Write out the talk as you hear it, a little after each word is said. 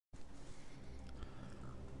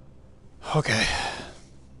Okay.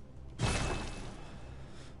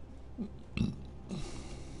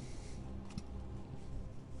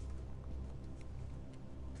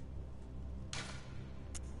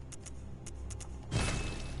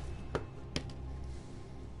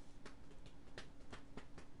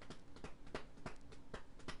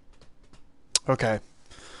 Okay.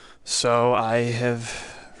 So I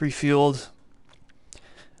have refueled.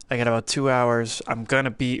 I got about 2 hours. I'm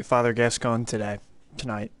gonna beat Father Gascon tonight.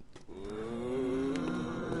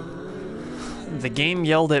 The game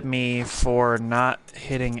yelled at me for not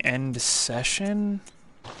hitting end session.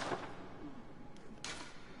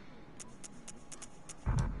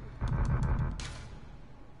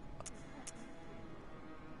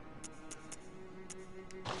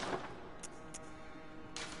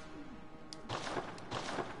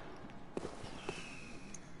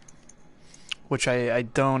 Which I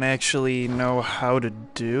don't actually know how to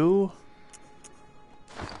do.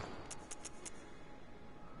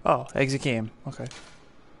 Oh, exit game. Okay.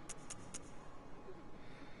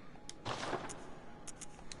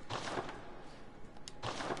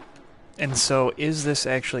 And so, is this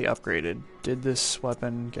actually upgraded? Did this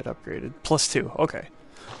weapon get upgraded? +2. Okay.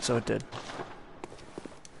 So it did.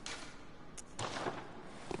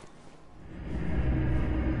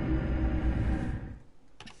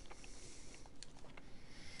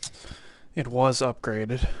 It was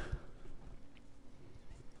upgraded.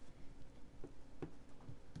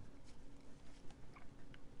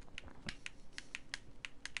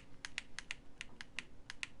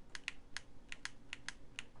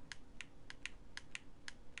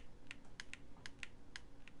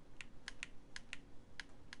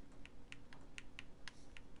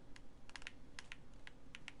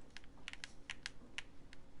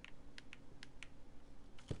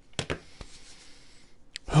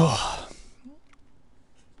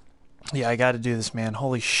 Yeah, I gotta do this, man.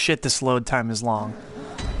 Holy shit, this load time is long.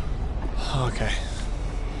 Okay.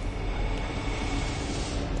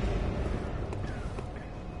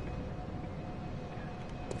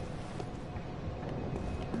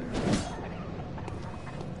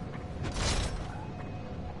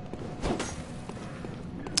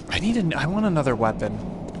 I want another weapon.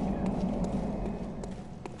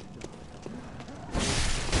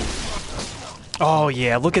 Oh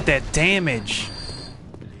yeah, look at that damage.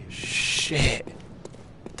 Shit.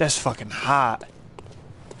 That's fucking hot.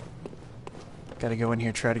 Gotta go in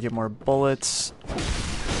here, try to get more bullets.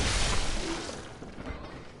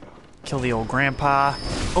 Kill the old grandpa.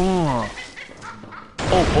 Oh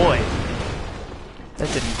boy.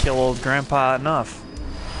 That didn't kill old grandpa enough.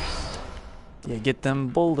 Yeah, get them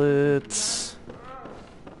bullets.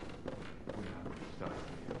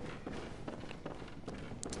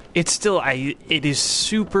 It's still, it is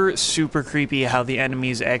super, super creepy how the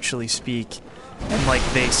enemies actually speak. And, like,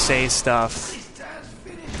 they say stuff.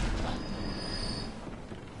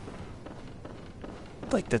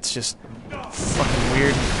 Like, that's just fucking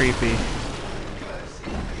weird and creepy.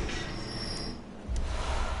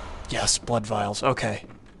 Yes, blood vials. Okay.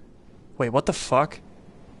 Wait, what the fuck?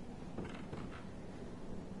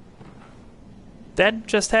 That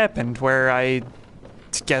just happened, where I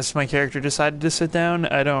guess my character decided to sit down.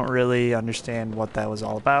 I don't really understand what that was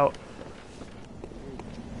all about.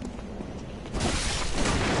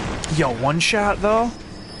 Yo, one shot though?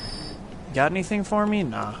 Got anything for me?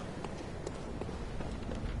 Nah.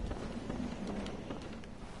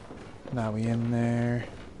 Now we in there.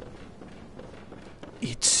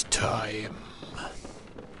 It's time.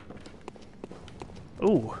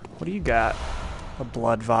 Ooh, what do you got? A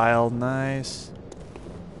blood vial, nice.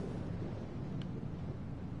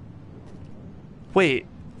 Wait,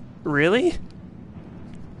 really?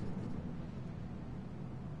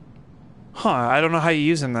 Huh, I don't know how you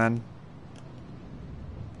use them then.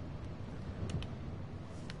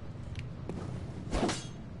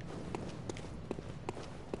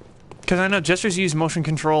 Because I know Jesters use motion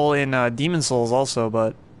control in Demon Souls also,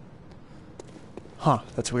 but... Huh,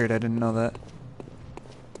 that's weird, I didn't know that.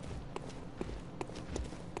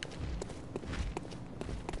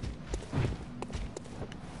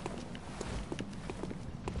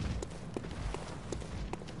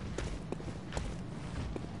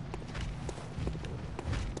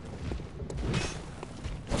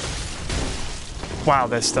 Wow,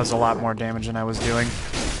 this does a lot more damage than I was doing.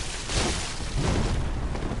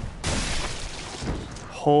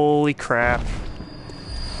 Holy crap.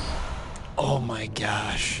 Oh my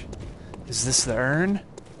gosh. Is this the urn?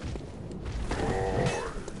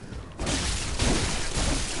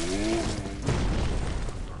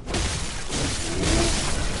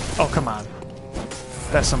 Oh, come on.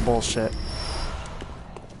 That's some bullshit.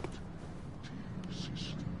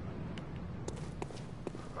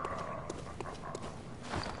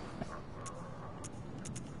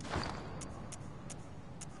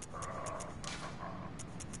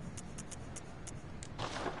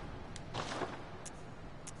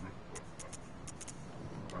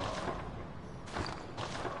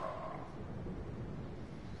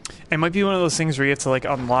 It might be one of those things where you have to, like,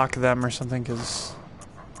 unlock them or something, because...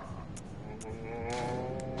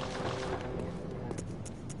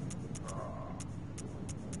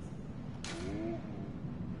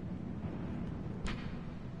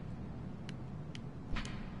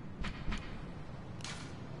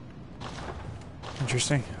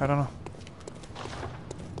 Interesting. I don't know.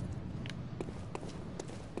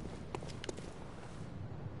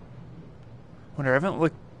 Wonder, I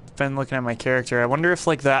haven't been looking at my character. I wonder if,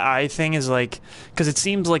 like, the eye thing is, like... Because it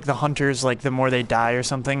seems like the hunters, like, the more they die or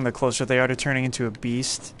something, the closer they are to turning into a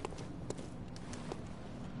beast.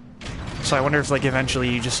 So I wonder if, like, eventually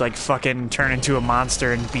you just, like, fucking turn into a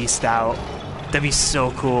monster and beast out. That'd be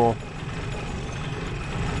so cool.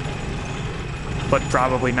 But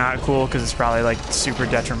probably not cool, because it's probably, like, super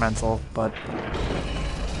detrimental, but...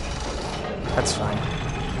 That's fine.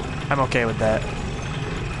 I'm okay with that.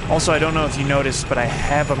 Also, I don't know if you noticed, but I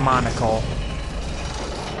have a monocle.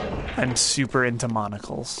 I'm super into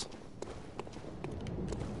monocles.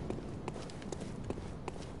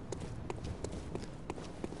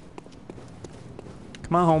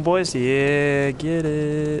 Come on, homeboys. Yeah, get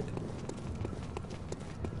it.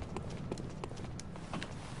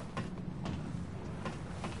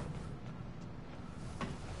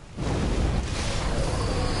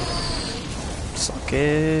 Suck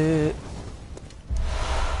it.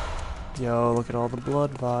 Yo, look at all the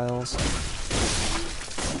blood vials.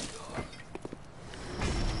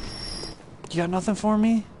 You got nothing for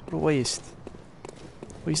me? What a waste.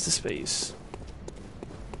 Waste of space.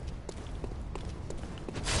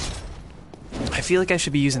 I feel like I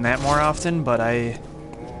should be using that more often, but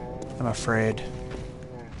I'm afraid.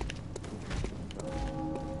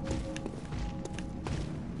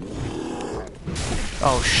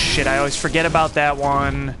 Oh shit, I always forget about that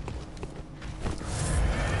one.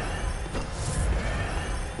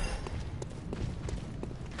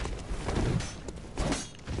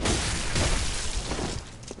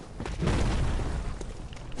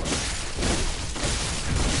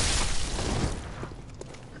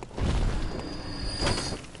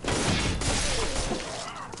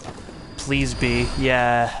 Please be.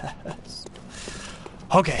 Yeah.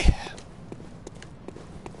 Okay.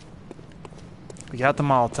 We got the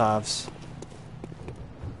Molotovs.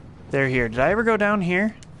 They're here. Did I ever go down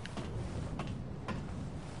here?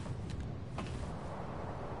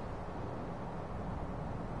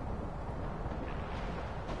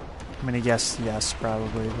 I'm gonna guess yes,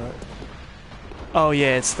 probably, but... Oh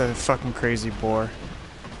yeah, it's the fucking crazy boar.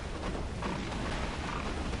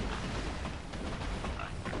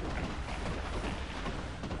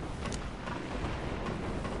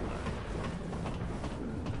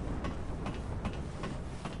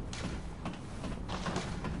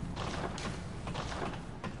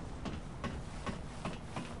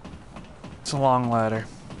 It's a long ladder.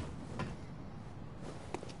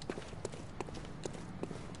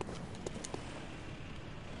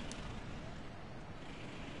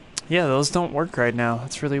 Yeah, those don't work right now.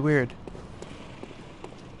 That's really weird.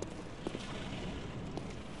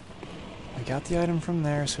 I got the item from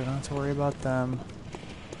there, so we don't have to worry about them.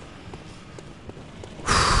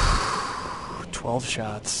 12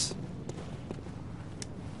 shots.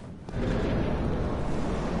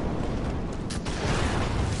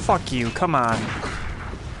 Fuck you, come on.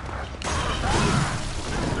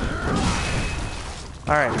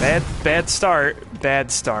 Alright, bad start.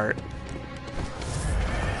 Bad start.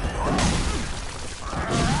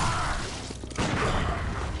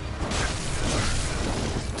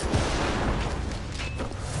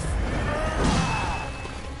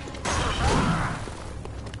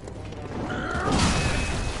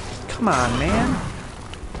 Come on, man.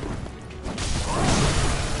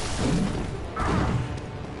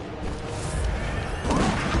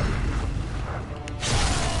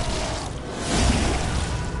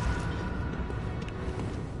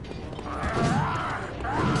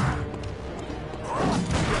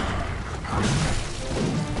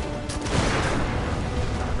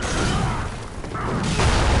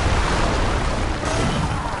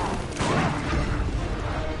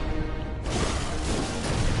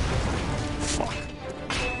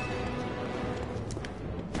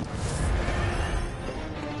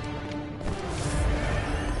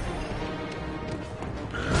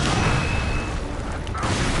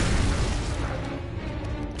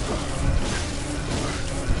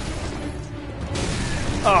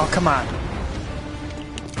 Oh, come on.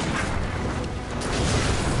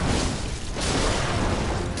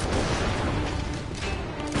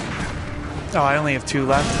 Oh, I only have 2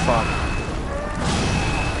 left. Fuck.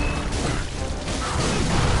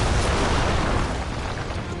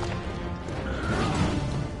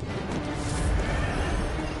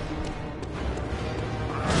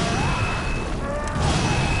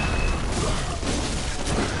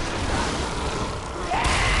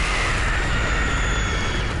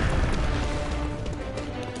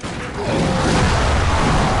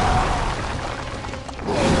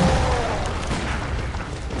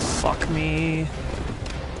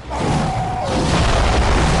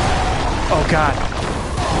 God.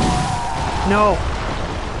 No.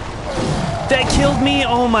 That killed me?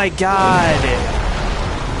 Oh my God.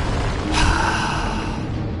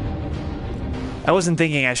 I wasn't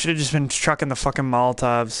thinking. I should have just been trucking the fucking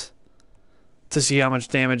Molotovs to see how much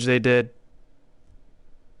damage they did.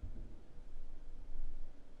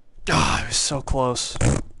 Oh, it was so close.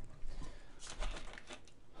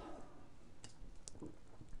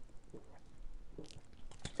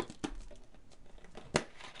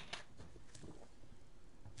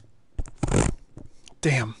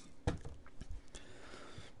 Damn.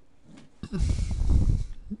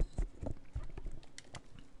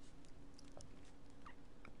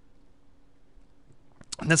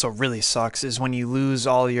 And that's what really sucks is when you lose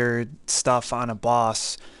all your stuff on a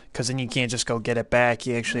boss, because then you can't just go get it back.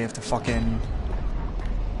 You actually have to fucking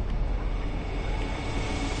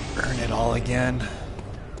earn it all again.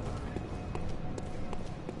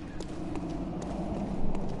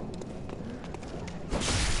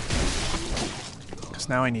 Because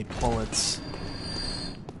now I need bullets.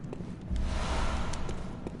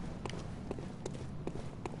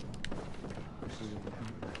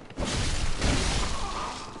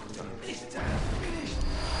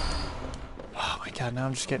 God, now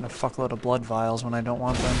I'm just getting a fuckload of blood vials when I don't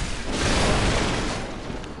want them.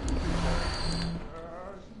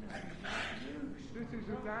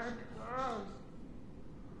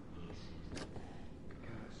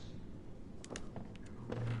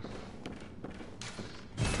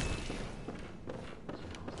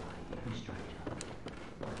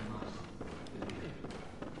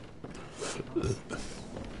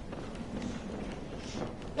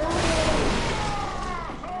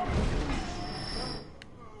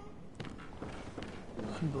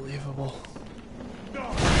 Unbelievable.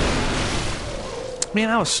 Man,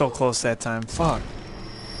 I was so close that time. Fuck.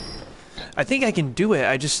 I think I can do it.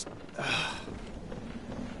 I just...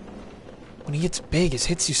 when he gets big, it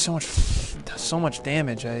hits you so much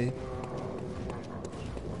damage. I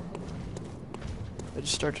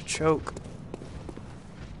just start to choke.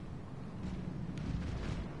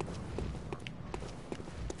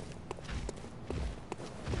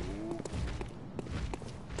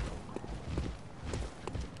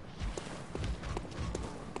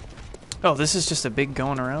 Oh, this is just a big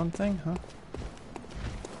going around thing, huh?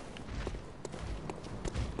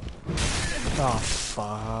 Oh,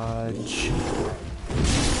 fudge.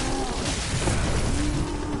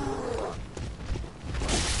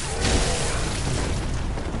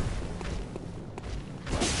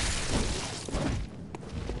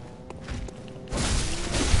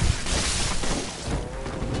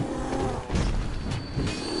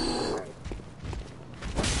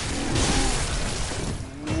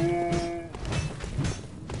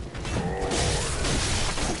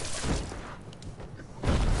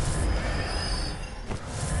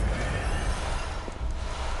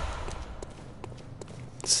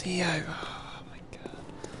 See, oh my God.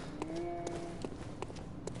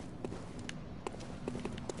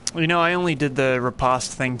 You know, I only did the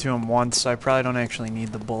riposte thing to him once, so I probably don't actually need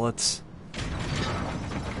the bullets.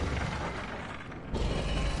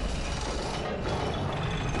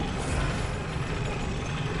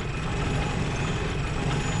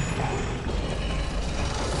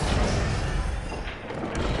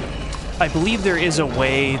 I believe there is a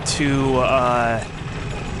way to,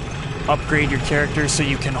 upgrade your character so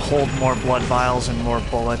you can hold more blood vials and more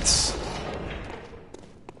bullets.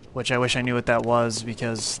 Which I wish I knew what that was,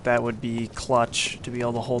 because that would be clutch to be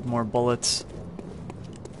able to hold more bullets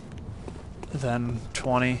than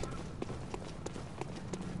 20.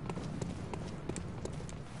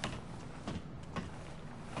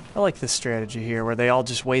 I like this strategy here, where they all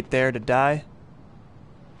just wait there to die.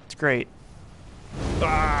 It's great.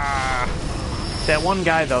 Ah! That one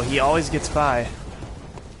guy, though, he always gets by.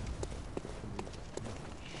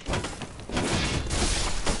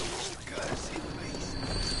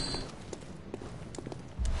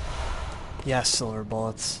 Yes, silver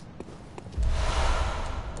bullets.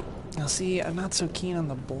 Now see, I'm not so keen on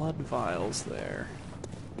the blood vials there.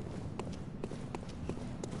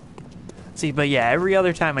 See, but yeah, every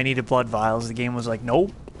other time I needed blood vials, the game was like,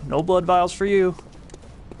 nope, no blood vials for you.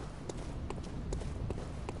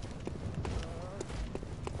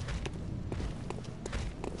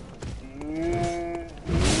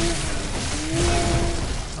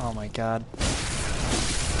 Oh my God.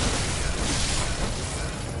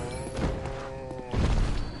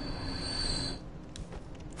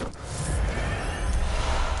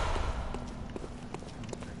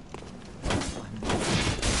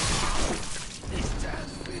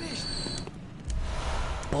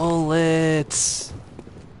 Bullets!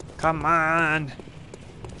 Come on!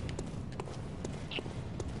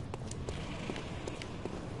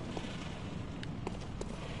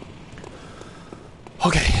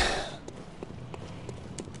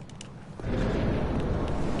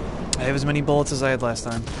 have as many bullets as I had last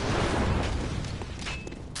time.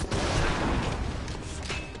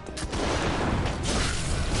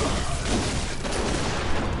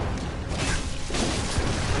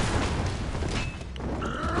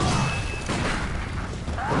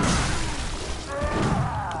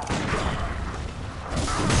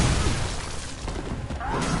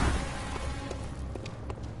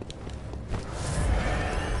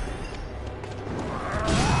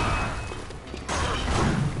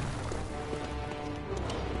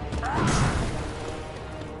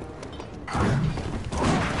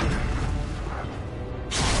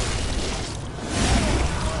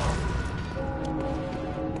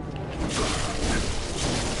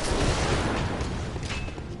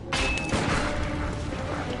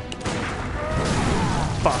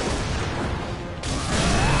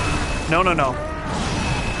 No, no, no.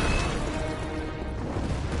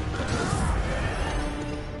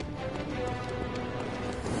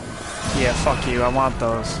 Yeah, fuck you. I want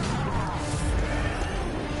those.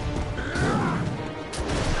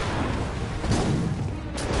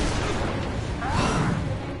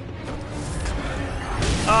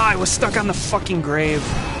 Ah, I was stuck on the fucking grave.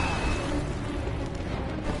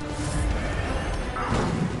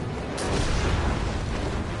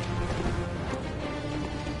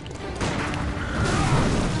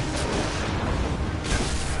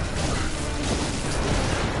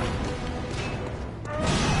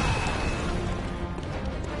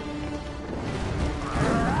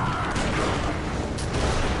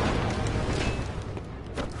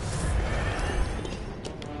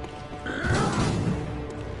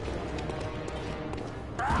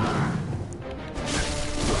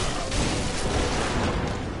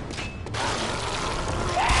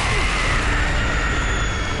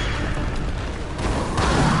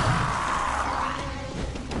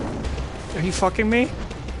 Are you fucking me?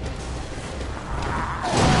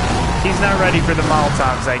 He's not ready for the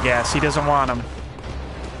Molotovs, I guess. He doesn't want them. You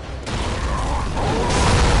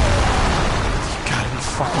gotta be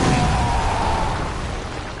fucking me.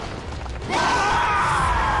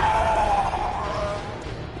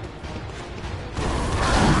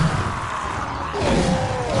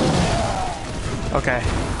 Okay.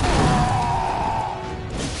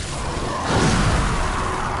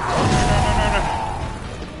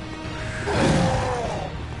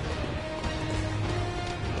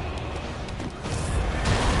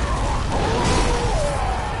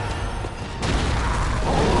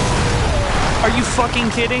 Are you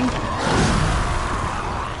fucking kidding? I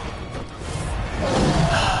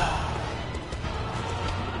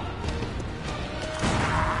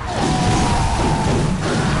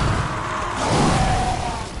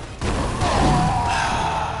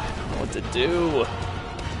don't know what to do.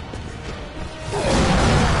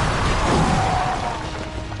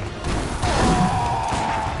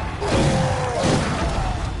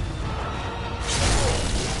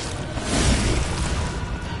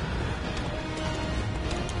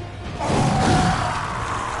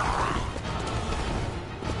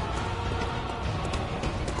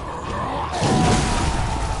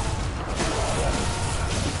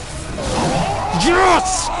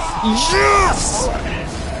 Yes! Yes!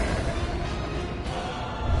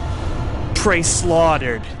 Prey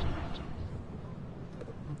slaughtered.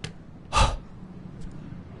 I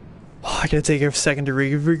gotta take a second to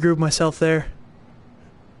regroup myself there.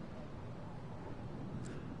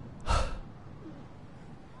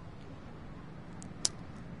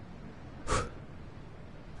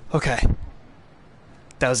 Okay.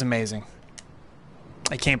 That was amazing.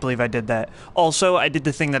 I can't believe I did that. Also, I did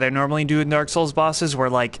the thing that I normally do in Dark Souls bosses where,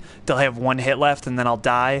 like, they'll have one hit left and then I'll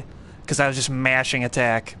die. Because I was just mashing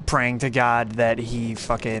attack, praying to God that he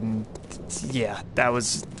fucking... Yeah, that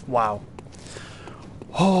was... Wow.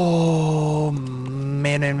 Oh,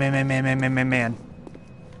 man, man, man, man, man, man, man, man, man.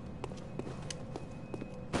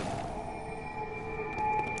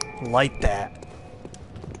 Light that.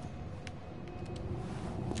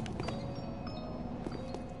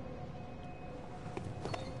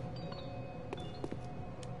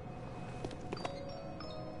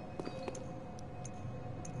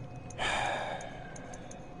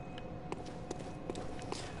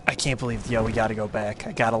 I can't believe, yo, we gotta go back.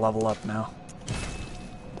 I gotta level up now.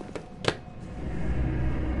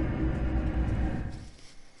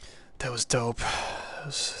 That was dope. That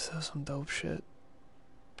was some dope shit.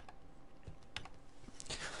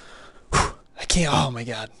 Whew. I can't, oh my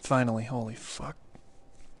god, finally, holy fuck.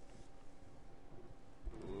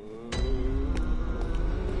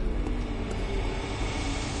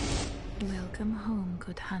 Welcome home,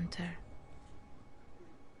 good hunter.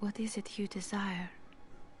 What is it you desire?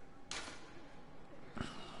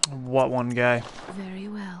 What one guy? Very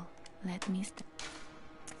well. Let me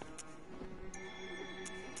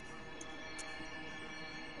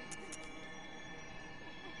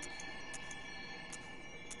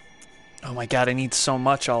Oh my god, I need so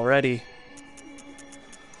much already.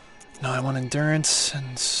 No, I want endurance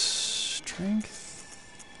and strength.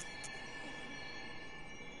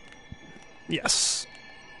 Yes.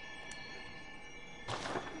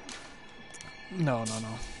 No.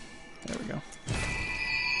 There we go.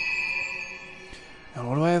 And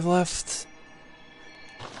what do I have left?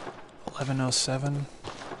 1107.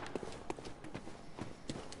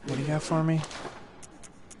 What do you got for me?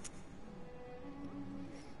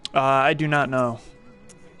 I do not know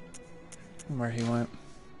where he went.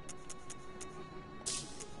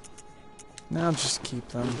 No, just keep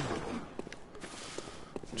them.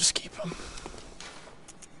 Just keep them.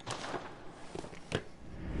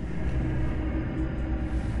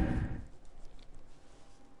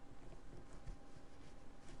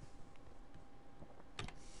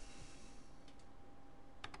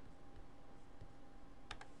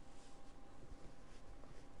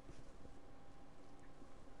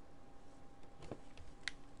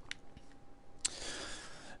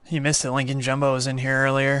 You missed it. Lincoln Jumbo was in here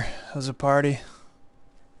earlier. It was a party.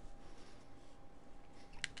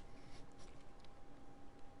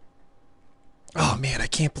 Oh man, I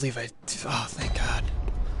can't believe oh, thank God.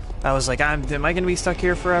 I was like, am I going to be stuck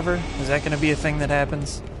here forever? Is that going to be a thing that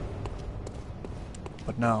happens?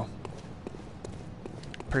 But no.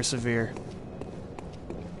 Persevere.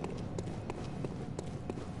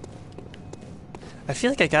 I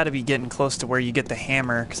feel like I gotta be getting close to where you get the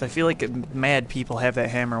hammer, because I feel like mad people have that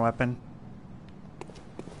hammer weapon.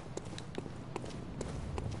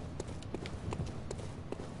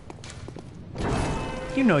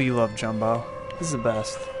 You know you love Jumbo. This is the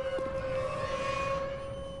best.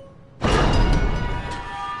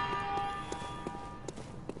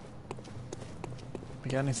 We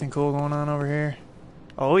got anything cool going on over here?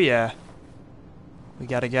 Oh yeah. We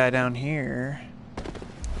got a guy down here.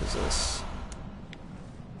 What is this?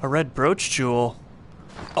 A red brooch jewel.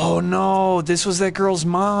 Oh no, this was that girl's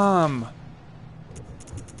mom.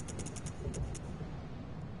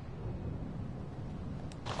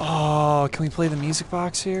 Oh, can we play the music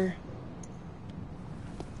box here?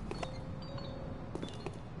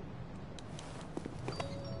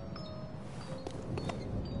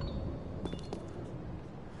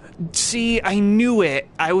 See, I knew it.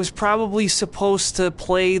 I was probably supposed to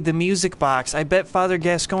play the music box. I bet Father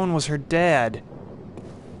Gascon was her dad.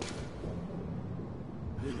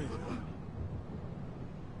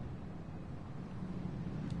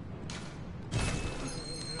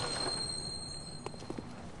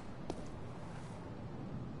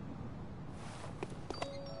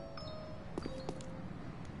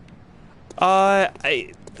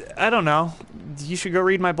 I don't know. You should go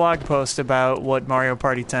read my blog post about what Mario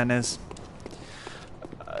Party 10 is.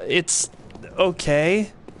 It's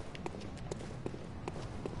okay.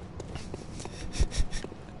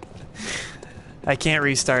 I can't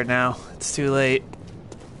restart now. It's too late.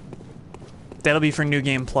 That'll be for New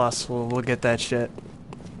Game Plus. We'll get that shit.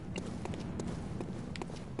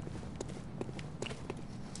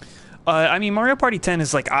 I mean, Mario Party 10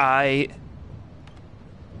 is like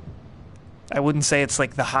I wouldn't say it's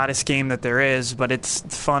like the hottest game that there is, but it's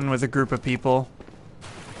fun with a group of people.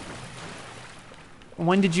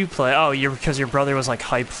 When did you play? Oh, because your brother was like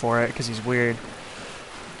hype for it because he's weird.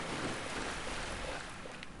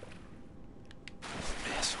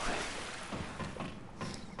 This way.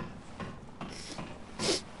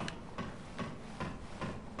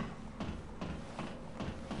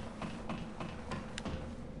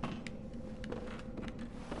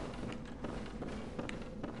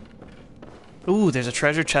 Ooh, there's a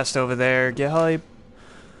treasure chest over there. Get hype.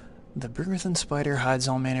 The Burgerthan spider hides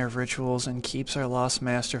all manner of rituals and keeps our lost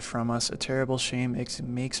master from us. A terrible shame. It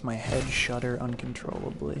makes my head shudder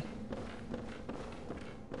uncontrollably.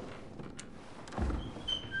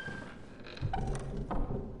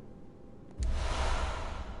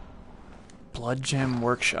 Blood Gem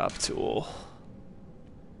Workshop Tool.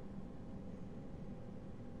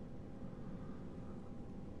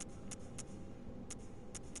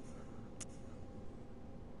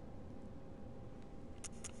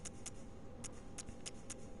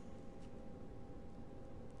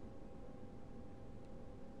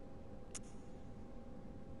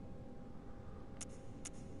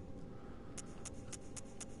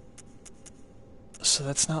 So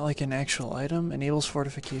that's not like an actual item? Enables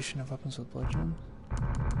fortification of weapons with blood gems?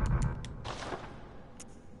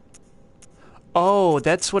 Oh,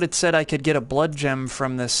 that's what it said. I could get a blood gem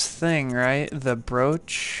from this thing, right? The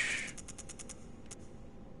brooch.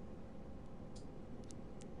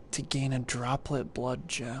 to gain a droplet blood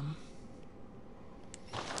gem.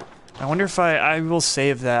 I wonder if I will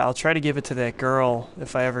save that. I'll try to give it to that girl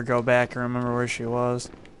if I ever go back and remember where she was.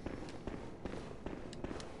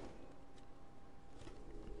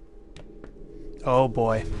 Oh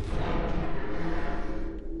boy.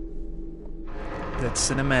 That's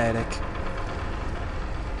cinematic.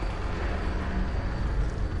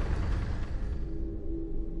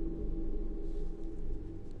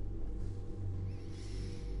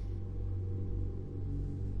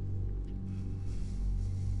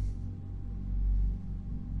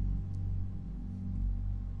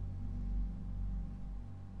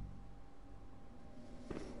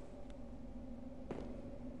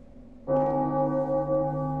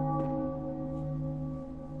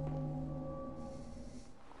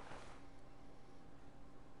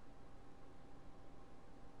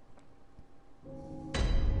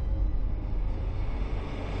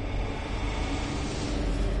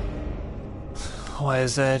 Why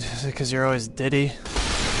is that? Is it because you're always Diddy?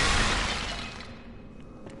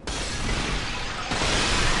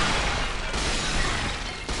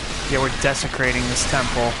 Yeah, we're desecrating this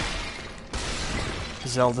temple.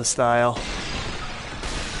 Zelda style.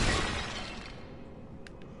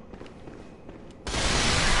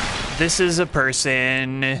 This is a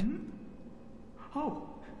person. Oh,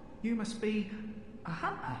 you must be a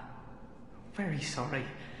hunter. Very sorry.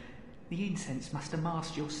 The incense must have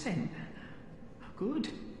masked your scent. Good,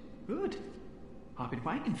 good. I've been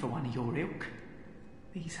waiting for one of your ilk.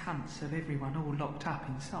 These hunts have everyone all locked up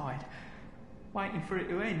inside, waiting for it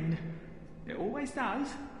to end. It always does,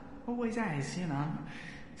 always has, you know,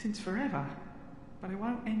 since forever. But it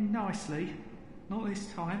won't end nicely, not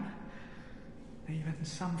this time. Even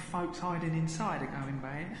some folks hiding inside are going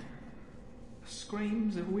bad. The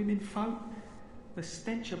screams of women folk, the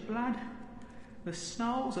stench of blood, the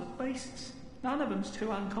snarls of beasts, none of them's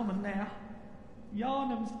too uncommon now.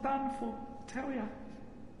 Yarnum's done for, tell ya.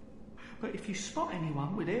 But if you spot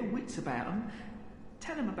anyone with their wits about them,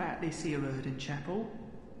 tell them about this here Erden Chapel.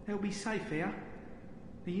 They'll be safe here.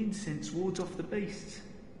 The incense wards off the beasts.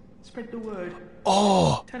 Spread the word.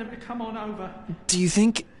 Oh! Tell them to come on over. Do you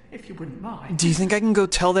think... If you wouldn't mind. Do you think I can go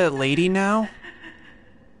tell that lady now?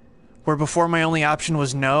 Where before my only option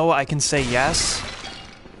was no, I can say yes?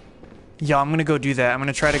 Yeah, I'm gonna go do that. I'm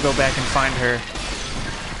gonna try to go back and find her.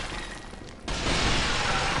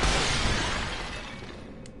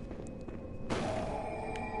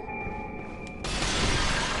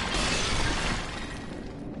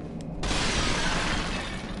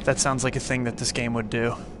 That sounds like a thing that this game would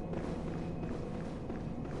do.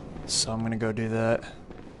 So I'm gonna go do that.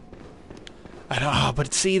 I don't know,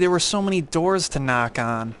 but see, there were so many doors to knock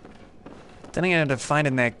on. Then I ended up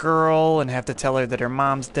finding that girl and have to tell her that her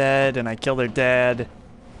mom's dead and I killed her dad.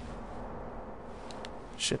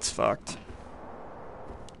 Shit's fucked.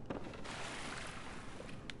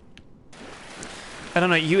 I don't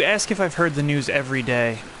know, you ask if I've heard the news every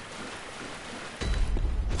day.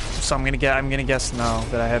 So I'm gonna guess no,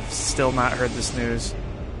 that I have still not heard this news.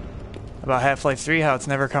 About Half-Life 3, how it's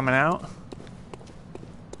never coming out.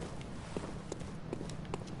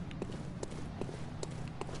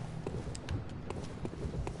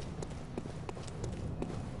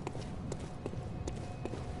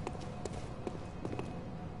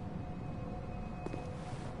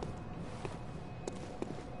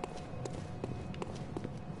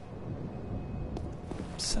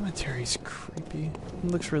 Cemetery's creepy. It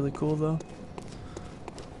looks really cool though.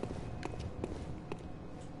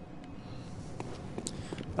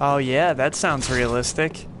 Oh yeah, that sounds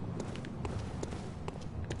realistic.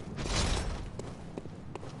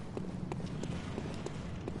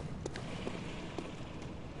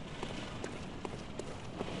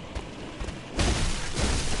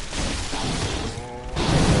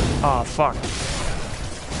 Oh fuck.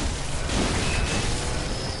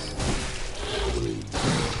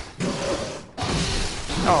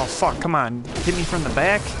 Oh fuck, come on. Hit me from the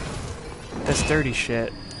back? That's dirty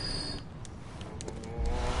shit.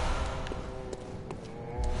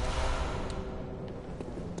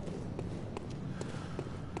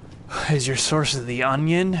 Is your source of the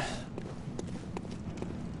onion?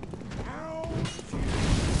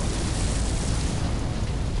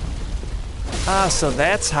 Ah, so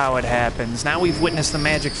that's how it happens. Now we've witnessed the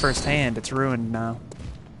magic firsthand. It's ruined now.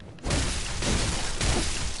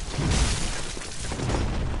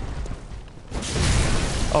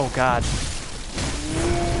 Oh god.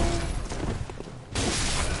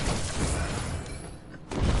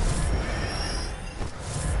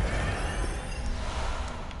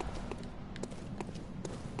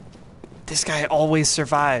 This guy always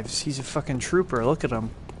survives. He's a fucking trooper. Look at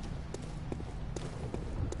him.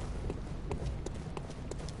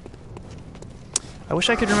 I wish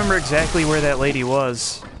I could remember exactly where that lady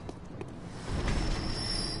was.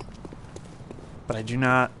 But I do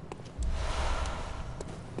not.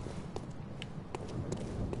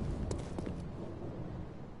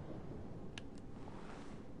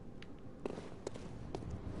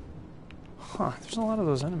 Huh, there's a lot of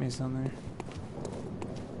those enemies down there.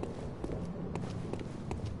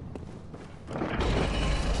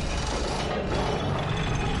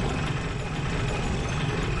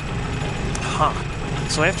 Huh.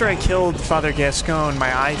 So after I killed Father Gascon,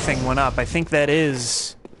 my eye thing went up. I think that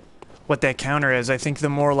is what that counter is. I think the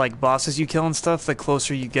more, like, bosses you kill and stuff, the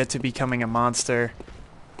closer you get to becoming a monster.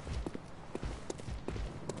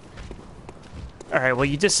 Alright, well,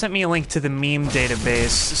 you just sent me a link to the meme database,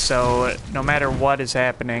 so no matter what is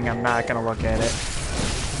happening, I'm not gonna look at it.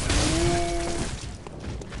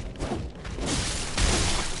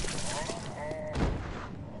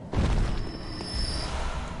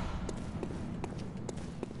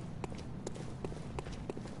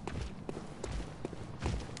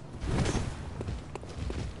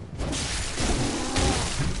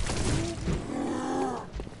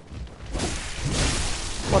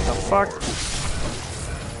 What the fuck?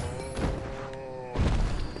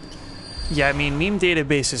 Yeah, I mean, meme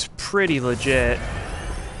database is pretty legit.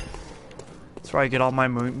 That's where I get all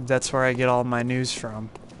my news from.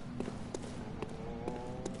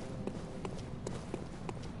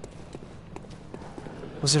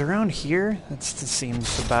 Was it around here? That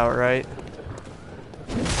seems about right.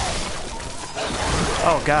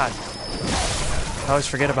 Oh god. I always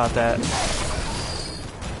forget about that.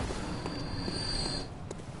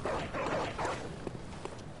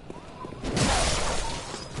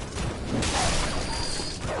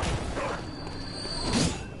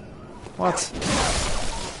 What?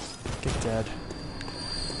 Get dead.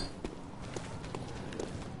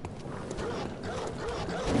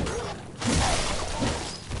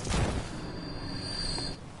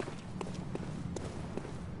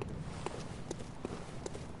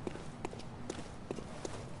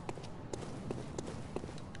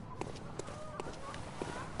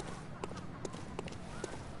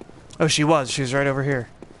 Oh, she was right over here.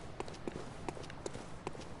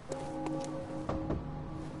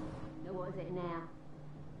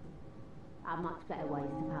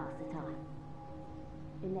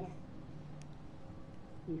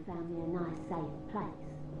 You found me a nice, safe place.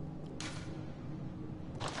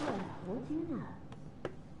 Well, what do you know?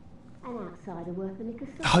 An outsider worth a lick of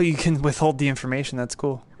salt. Oh, you can withhold the information. That's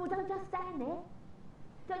cool. Well, don't just stand there.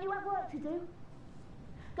 Don't you have work to do?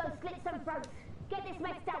 Go slit some throats. Get this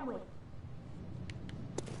mess done with.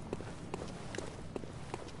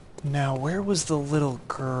 Now, where was the little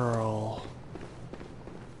girl?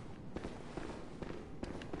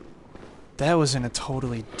 That was in a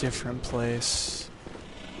totally different place.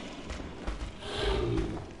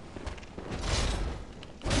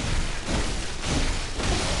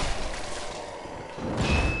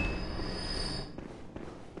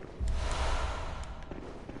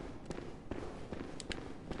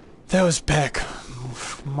 That was back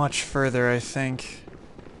much further, I think.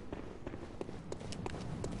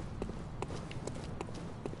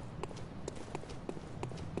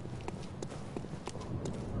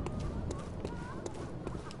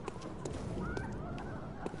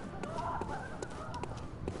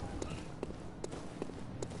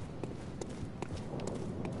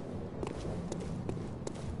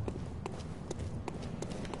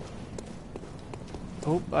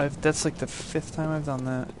 Oh, that's like the 5th time I've done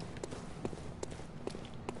that.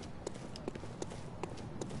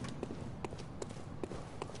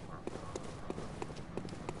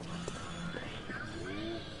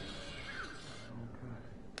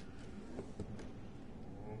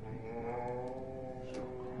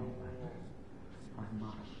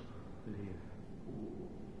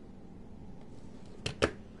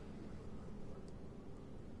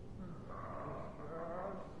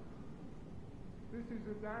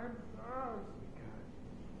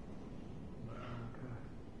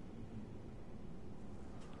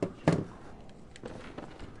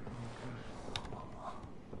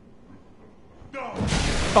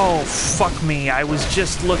 Oh, fuck me. I was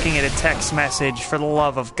just looking at a text message, for the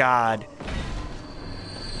love of God.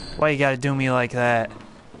 Why you gotta do me like that?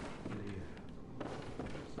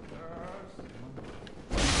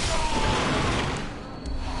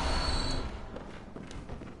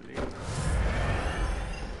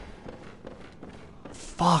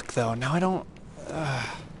 Fuck, though. Now I don't...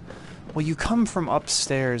 Well, you come from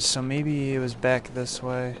upstairs, so maybe it was back this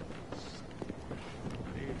way.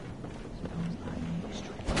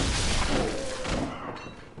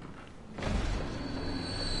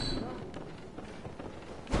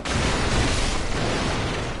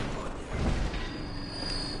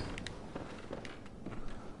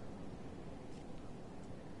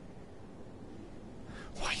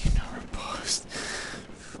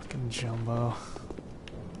 Jumbo.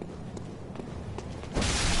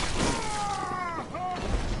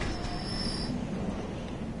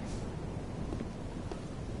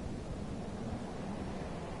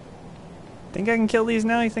 Think I can kill these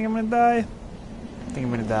now? You think I'm gonna die? I think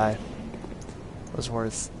I'm gonna die. It was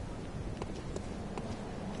worth.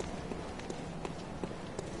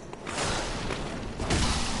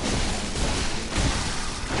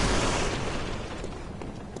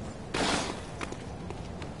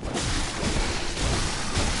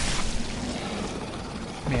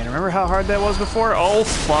 Man, remember how hard that was before? Oh,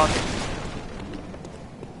 fuck.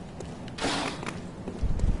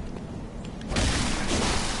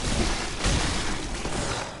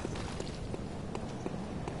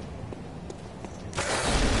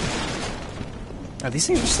 Oh, these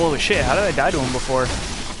things are slow as shit. How did I die to them before?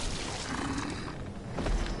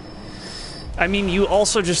 I mean, you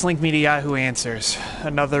also just linked me to Yahoo Answers.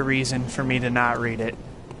 Another reason for me to not read it.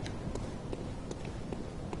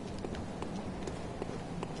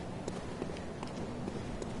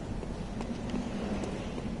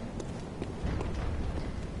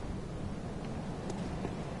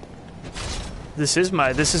 This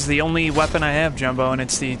is the only weapon I have, Jumbo, and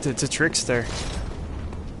it's a trickster.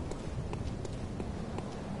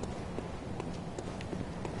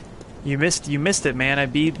 You missed it, man. I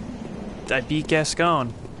beat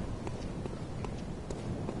Gascon.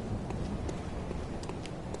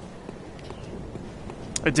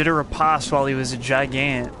 I did a riposte while he was a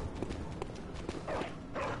gigant.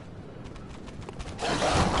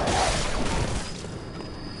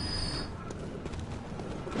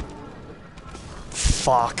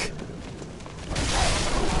 Fuck.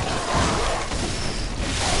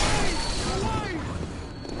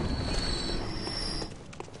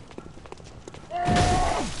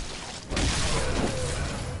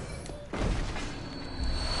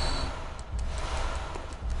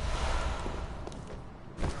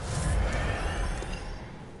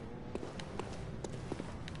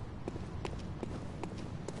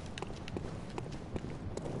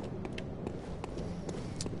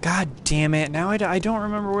 God damn it, now I don't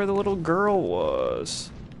remember where the little girl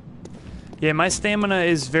was. Yeah, my stamina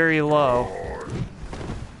is very low.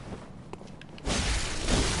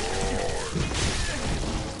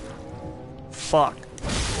 Fuck.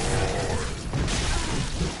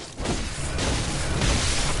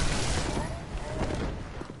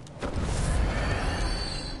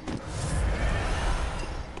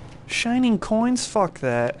 Shining coins? Fuck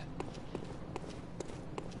that.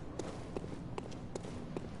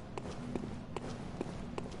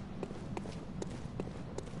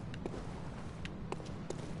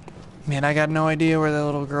 Man, I got no idea where that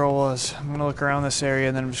little girl was. I'm gonna look around this area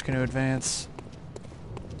and then I'm just gonna advance.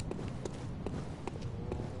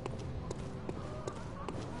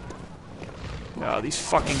 Oh, these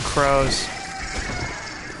fucking crows.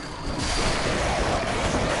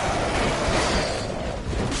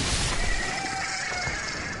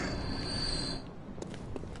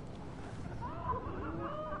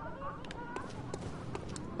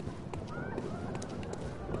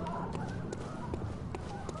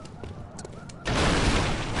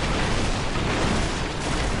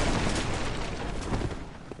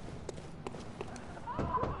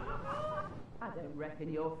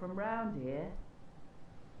 You're from round here?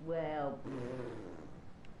 Well,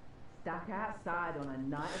 stuck outside on a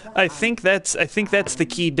night of I think that's the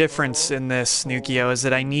key difference in this, Nukio, is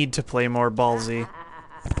that I need to play more ballsy.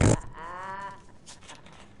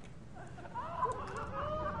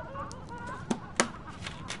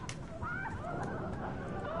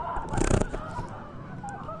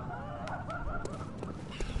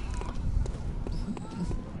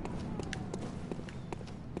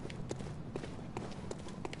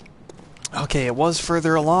 Okay, it was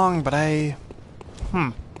further along, but I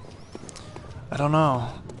don't know.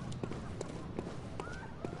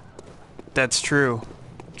 That's true.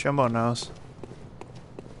 Jumbo knows.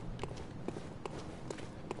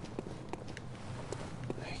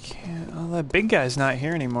 I can't... Oh, that big guy's not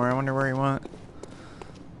here anymore. I wonder where he went.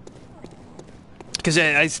 Because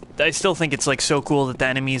I still think it's, like, so cool that the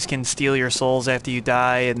enemies can steal your souls after you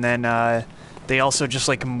die, and then, they also just,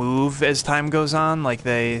 like, move as time goes on. Like,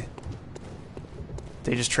 they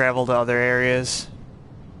just travel to other areas.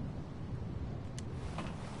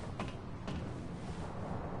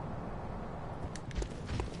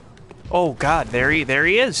 Oh god, there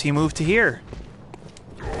he is. He moved to here.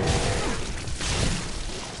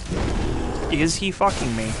 Is he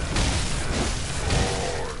fucking me?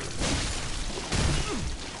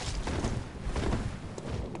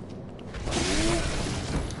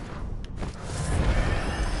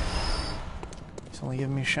 He's only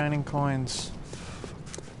giving me shining coins.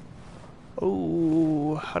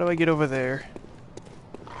 Oh, how do I get over there?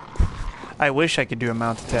 I wish I could do a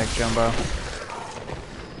mount attack, Jumbo.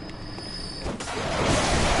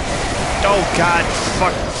 Oh god,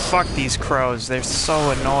 fuck these crows. They're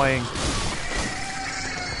so annoying.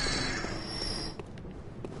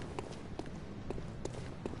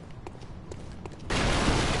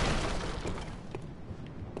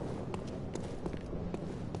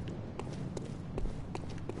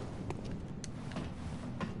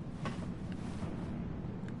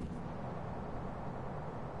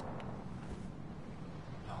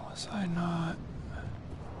 Was I not?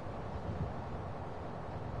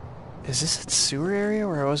 Is this that sewer area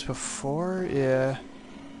where I was before? Yeah.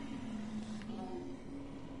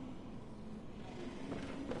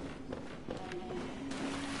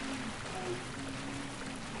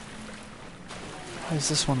 Why is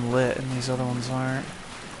this one lit and these other ones aren't?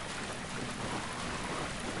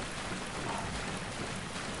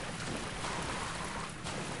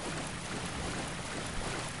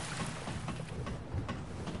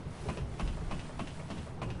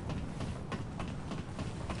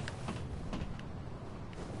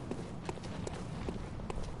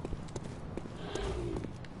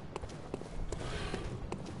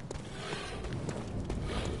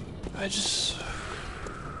 I just...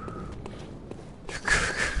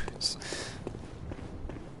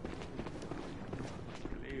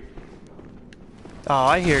 Oh,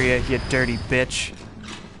 I hear you, you dirty bitch.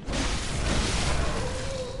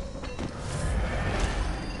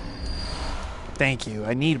 Thank you.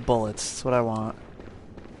 I need bullets. That's what I want.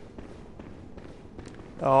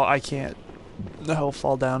 Oh, I can't. He'll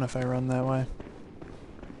fall down if I run that way.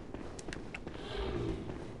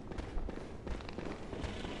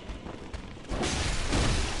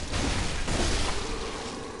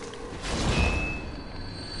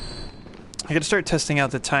 I gotta start testing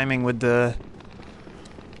out the timing with the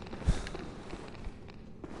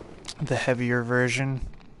heavier version.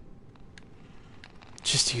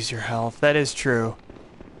 Just use your health. That is true.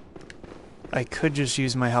 I could just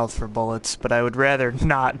use my health for bullets, but I would rather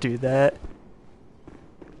not do that.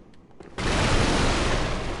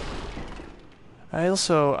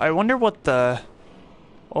 I wonder what the...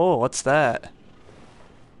 Oh, what's that?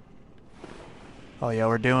 Oh yeah,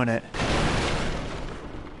 we're doing it.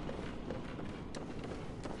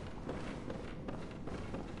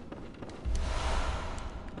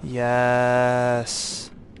 Yes.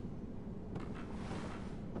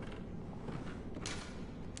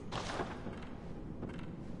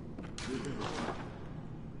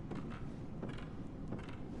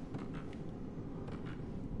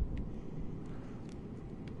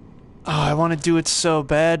 Oh, I want to do it so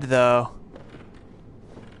bad, though.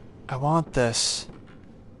 I want this.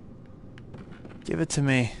 Give it to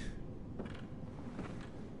me.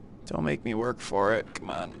 Don't make me work for it. Come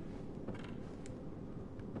on.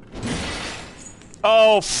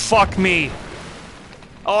 Oh, fuck me.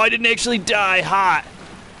 Oh, I didn't actually die. Hot.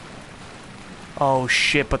 Oh,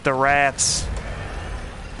 shit, but the rats.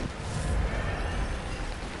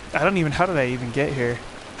 I don't even... How did I even get here?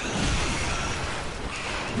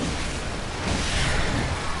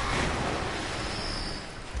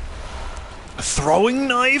 A throwing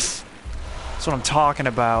knife? That's what I'm talking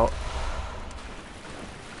about.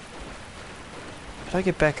 How do I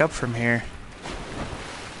get back up from here?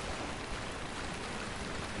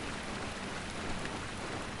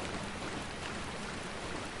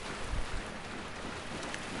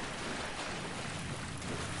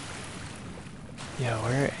 Yo,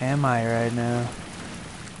 where am I right now?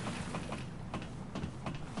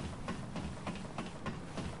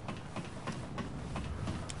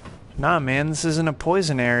 Nah, man, this isn't a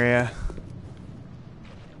poison area.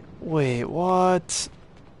 Wait, what?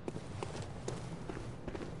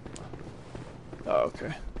 Oh,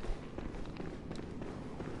 okay.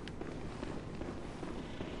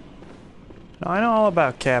 No, I know all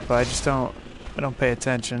about Kappa, I just don't pay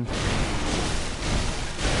attention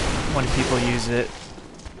when people use it.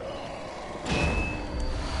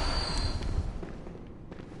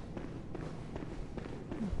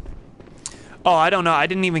 Oh, I don't know. I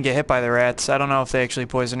didn't even get hit by the rats. I don't know if they actually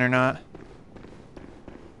poison or not.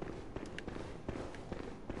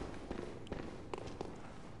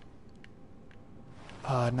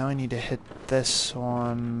 Now I need to hit this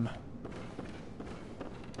one.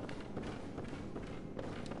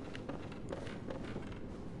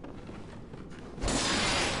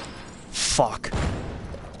 Fuck.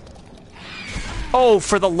 Oh,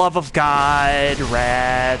 for the love of God,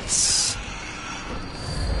 rats.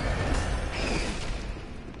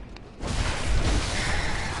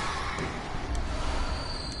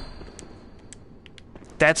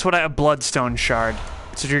 That's what a bloodstone shard.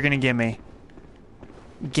 That's what you're gonna give me.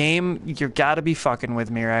 Game, you gotta be fucking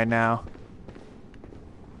with me right now.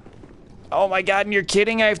 Oh my god, and you're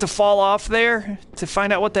kidding? I have to fall off there to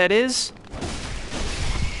find out what that is?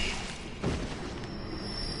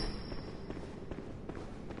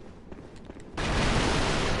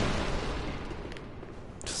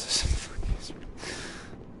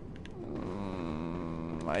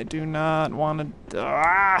 I do not want to...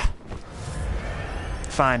 Ah!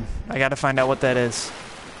 Fine. I gotta find out what that is.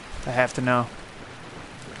 I have to know.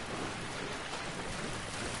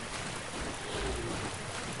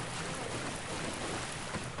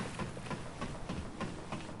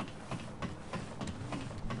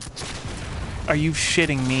 Are you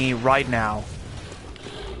shitting me right now?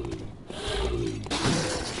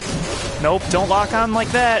 Nope, don't lock on like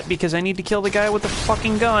that, because I need to kill the guy with the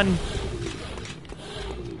fucking gun.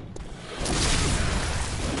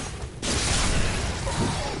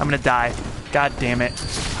 I'm gonna die. God damn it.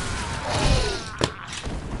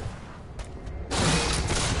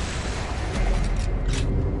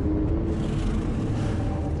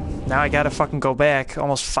 Now I gotta fucking go back.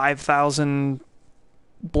 Almost 5,000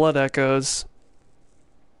 blood echoes.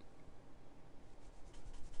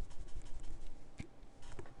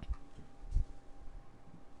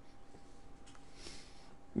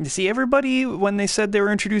 You see, everybody, when they said they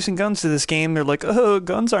were introducing guns to this game, they're like, oh,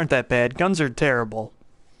 guns aren't that bad. Guns are terrible.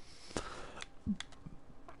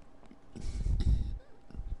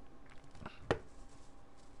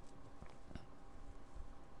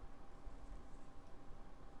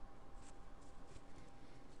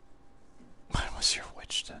 When was your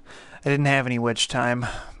witch time? I didn't have any witch time.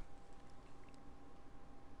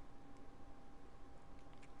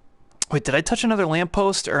 Wait, did I touch another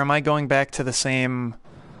lamppost, or am I going back to the same...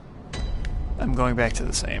 I'm going back to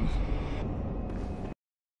the same.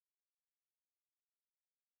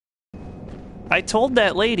 I told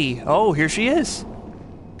that lady. Oh, here she is.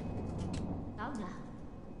 Oh no,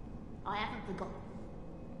 I haven't forgotten.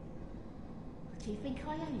 Do you think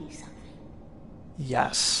I owe you something?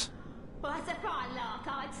 Yes. Well, that's a fine lark,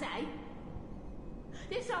 I'd say.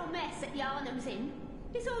 This whole mess that Yarnum's in,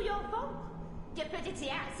 it's all your fault. You put it to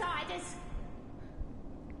the outsiders.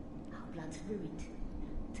 Our blood's ruined,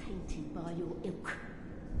 tainted by your ilk.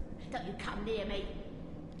 Don't you come near me.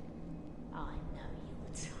 I know your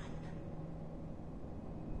type.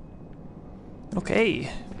 Okay.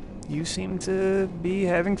 You seem to be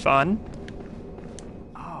having fun.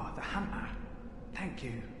 Ah, the hunter. Thank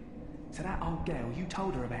you. So that old girl, you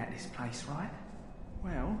told her about this place, right?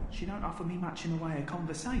 Well, she don't offer me much in the way of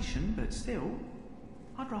conversation, but still,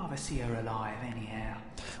 I'd rather see her alive anyhow.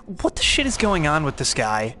 What the shit is going on with this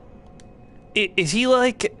guy? Is he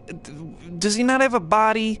like... Does he not have a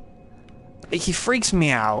body? He freaks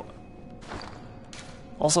me out.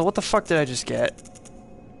 Also, what the fuck did I just get?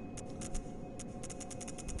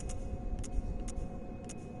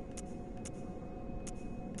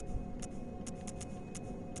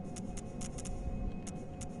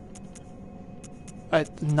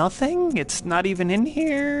 Nothing? It's not even in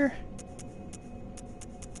here?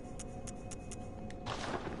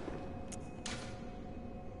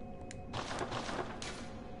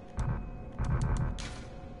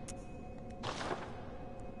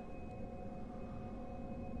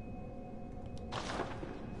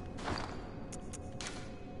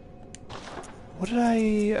 What did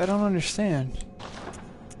I don't understand.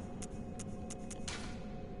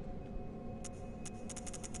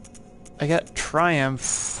 I got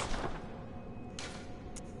Triumph.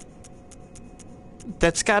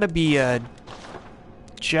 That's gotta be a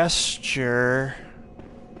gesture.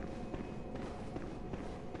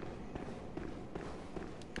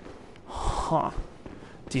 Huh.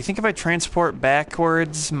 Do you think if I transport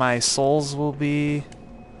backwards, my souls will be...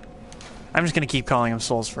 I'm just gonna keep calling them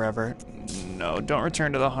souls forever. No, don't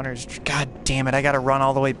return to the hunter's... God damn it, I gotta run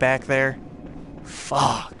all the way back there.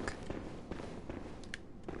 Fuck.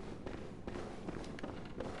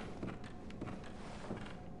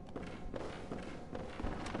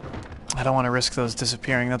 I don't want to risk those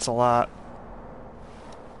disappearing, that's a lot.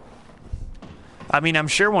 I mean, I'm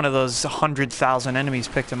sure one of those 100,000 enemies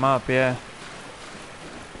picked him up, yeah.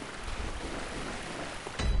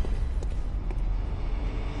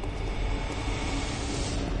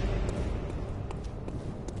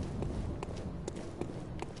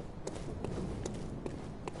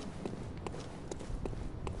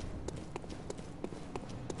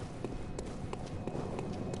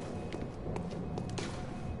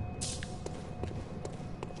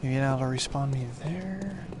 Maybe that'll respawn me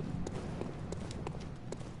there.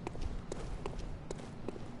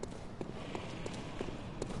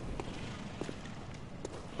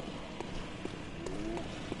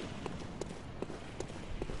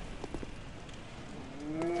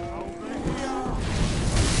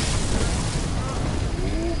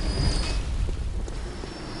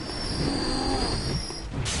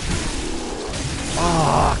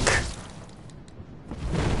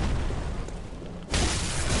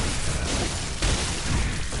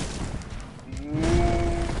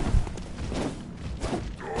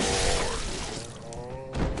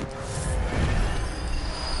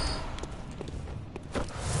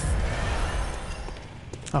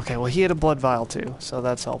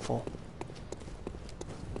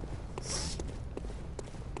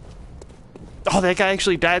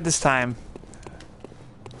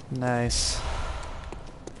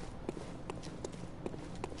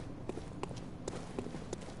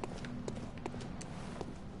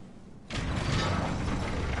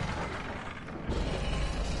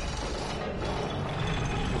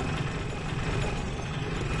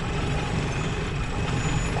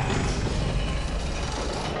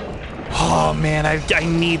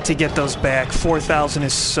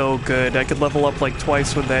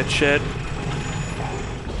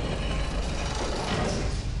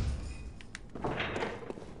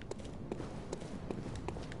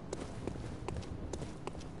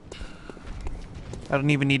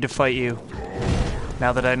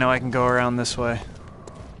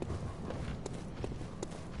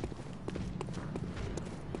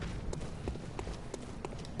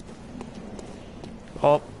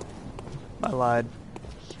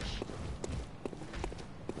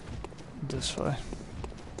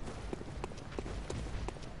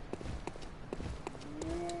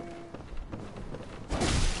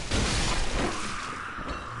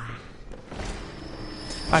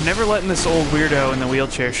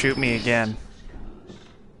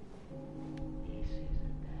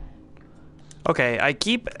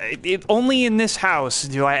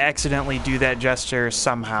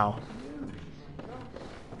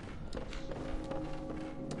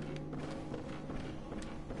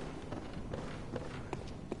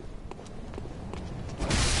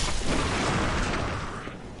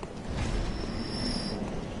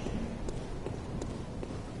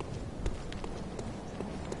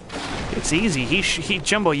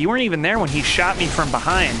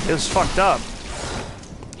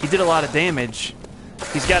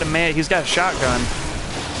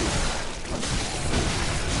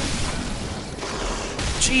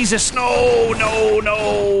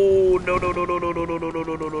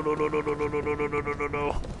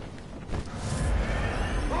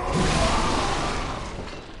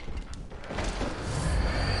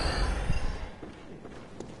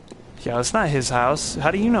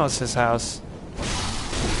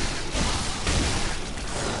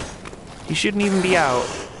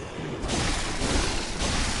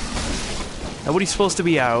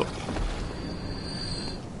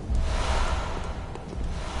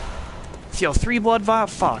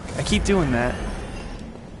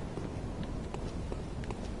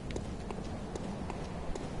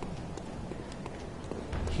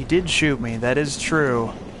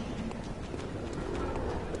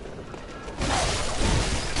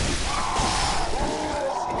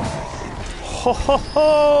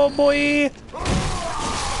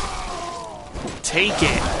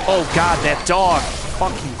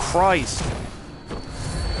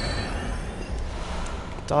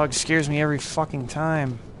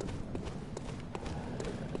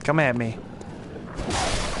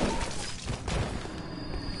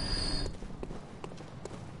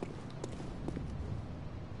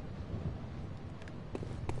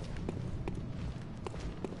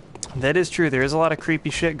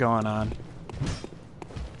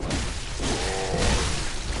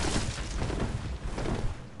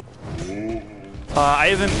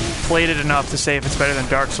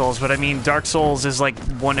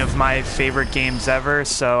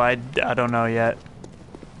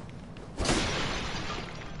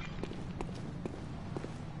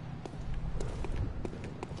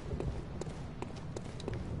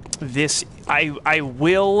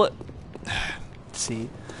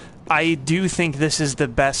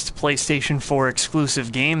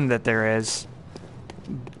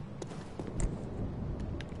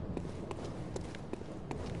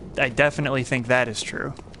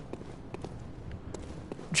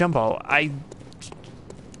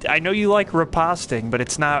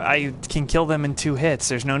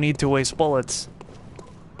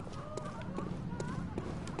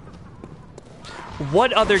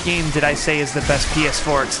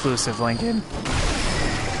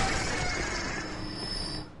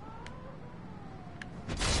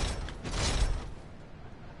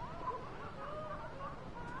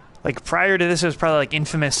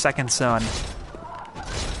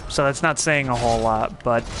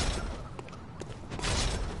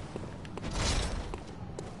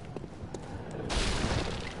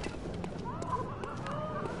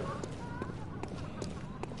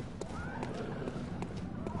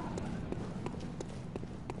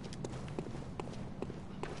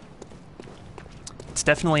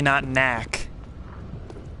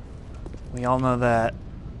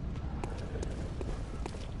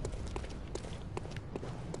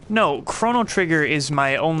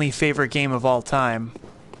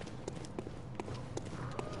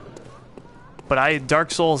 but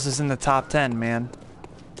Dark Souls is in the top 10, man.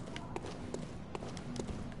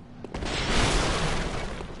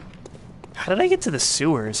 How did I get to the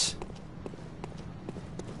sewers?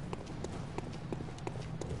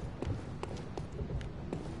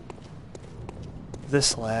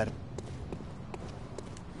 This lad.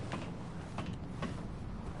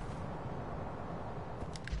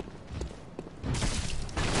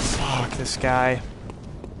 Fuck this guy.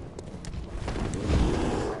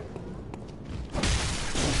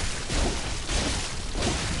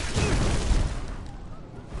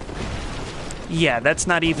 Yeah, that's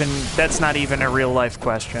not even a real life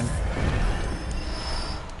question.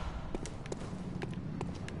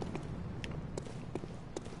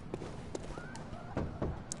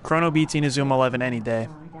 Chrono beats Inazuma 11 any day.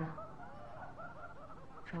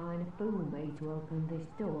 Trying to fool me to open this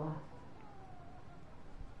door.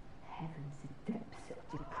 Heavens, the depths of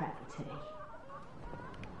depravity.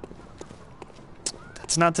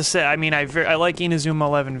 That's not to say. I mean, I like Inazuma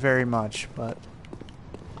 11 very much, but.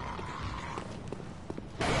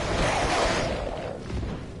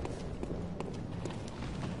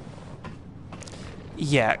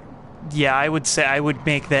 Yeah, I would say I would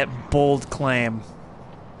make that bold claim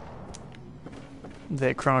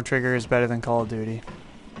that Chrono Trigger is better than Call of Duty.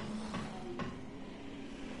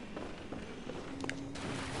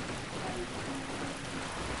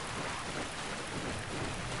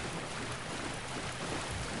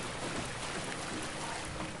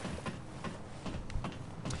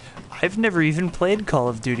 I've never even played Call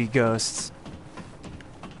of Duty Ghosts.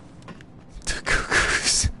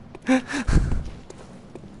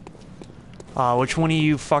 Which one of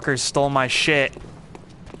you fuckers stole my shit?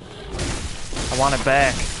 I want it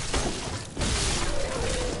back.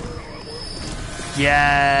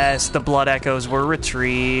 Yes, the blood echoes were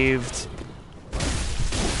retrieved.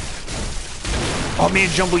 Oh man,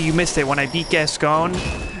 Jumbo, you missed it. When I beat Gascon,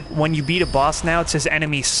 when you beat a boss now, it says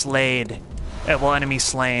enemy slayed. Well, enemy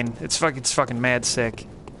slain. It's fucking mad sick.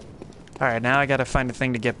 Alright, now I gotta find a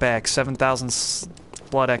thing to get back. 7,000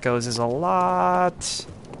 blood echoes is a lot.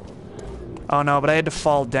 Oh no, but I had to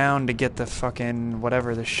fall down to get the fucking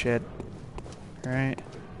whatever the shit. Right?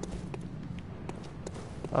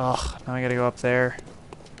 Ugh, now I gotta go up there.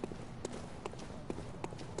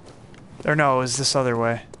 Or no, it was this other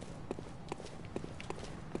way.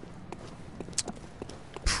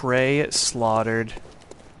 Prey slaughtered.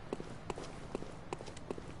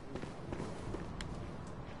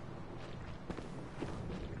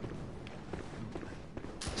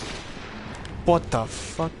 What the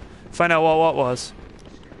fuck? Find out what was.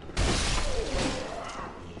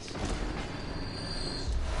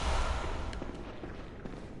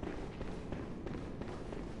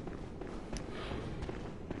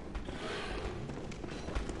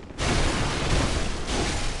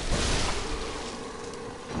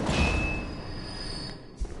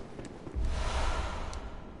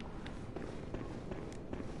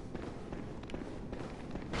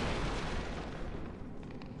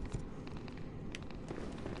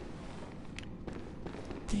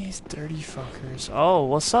 These dirty fuckers. Oh,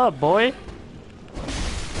 what's up, boy?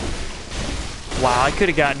 Wow, I could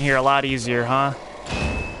have gotten here a lot easier, huh?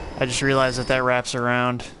 I just realized that that wraps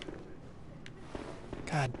around.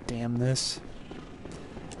 God damn this.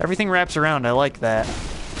 Everything wraps around, I like that.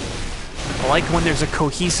 I like when there's a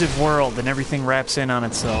cohesive world and everything wraps in on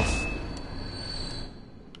itself.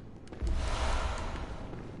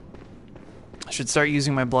 I should start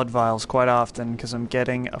using my blood vials quite often because I'm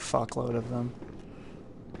getting a fuckload of them.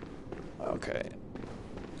 Okay.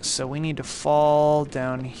 So we need to fall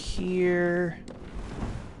down here.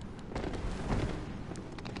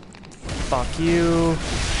 Fuck you.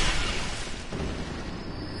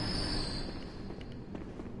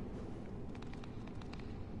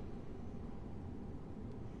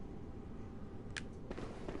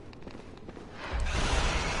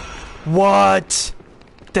 What?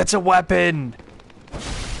 That's a weapon.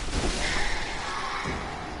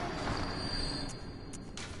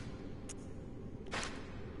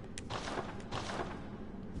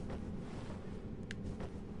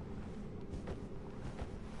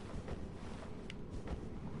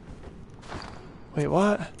 Wait,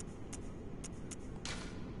 what?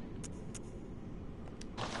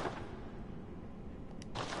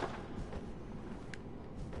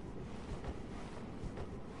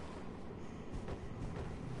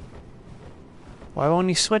 Why won't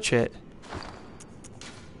he switch it?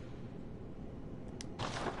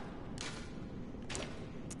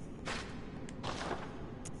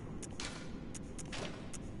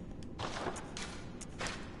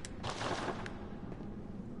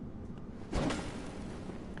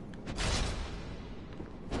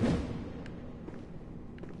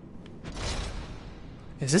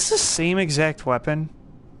 Is this the same exact weapon?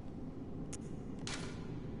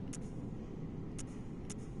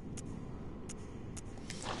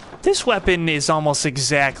 This weapon is almost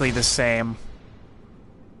exactly the same.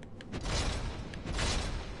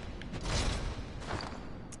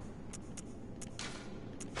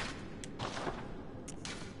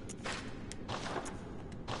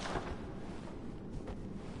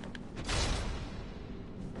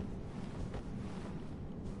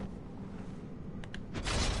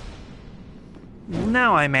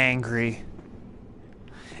 Now I'm angry.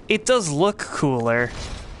 It does look cooler,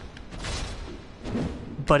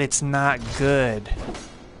 but it's not good.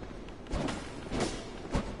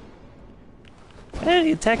 And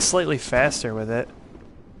he attacks slightly faster with it.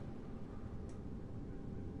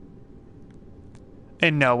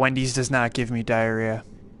 And no, Wendy's does not give me diarrhea.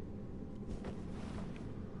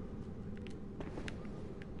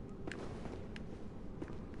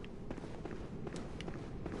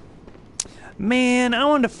 Man, I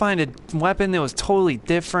wanted to find a weapon that was totally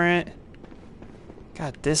different.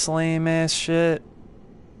 Got this lame ass shit.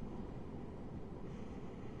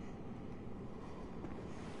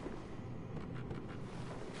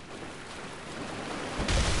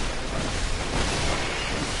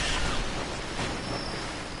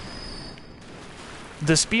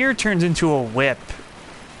 The spear turns into a whip.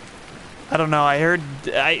 I don't know, I heard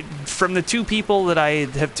from the two people that I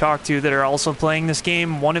have talked to that are also playing this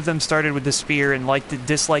game, one of them started with the spear and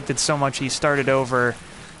disliked it so much he started over,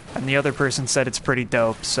 and the other person said it's pretty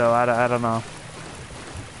dope, so I don't know.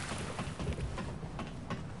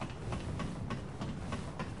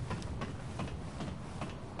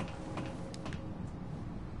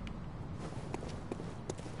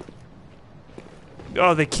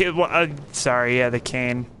 Oh, the kid, sorry, yeah, the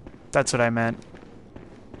cane. That's what I meant.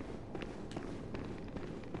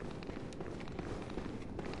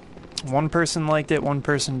 One person liked it, one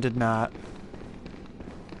person did not.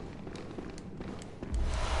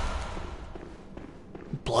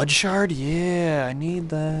 Blood shard? Yeah, I need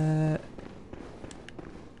that.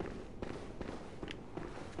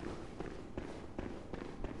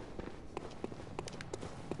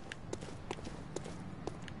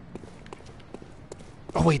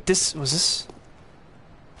 Oh wait, was this?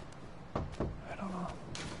 I don't know.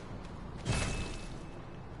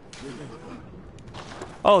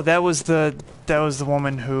 Oh, that was the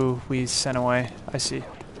woman who we sent away. I see.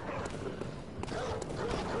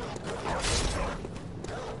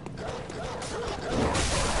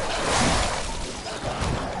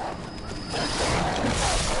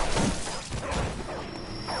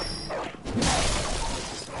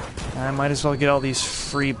 I might as well get all these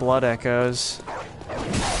free blood echoes.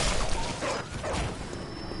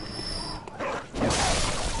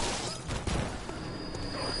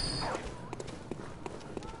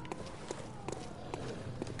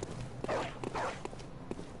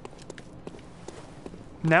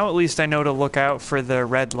 Now at least I know to look out for the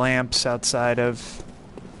red lamps outside of...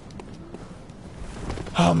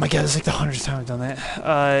 Oh my god, it's like the 100th time I've done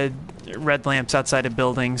that. Red lamps outside of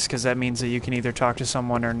buildings, because that means that you can either talk to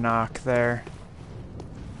someone or knock there.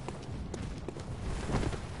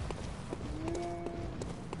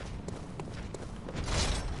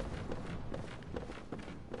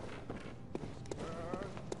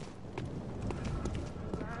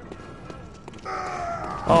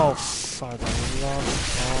 Oh, for the love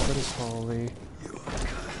of all that is holy.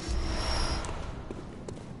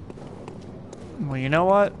 Well, you know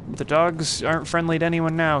what? The dogs aren't friendly to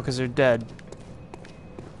anyone now because they're dead.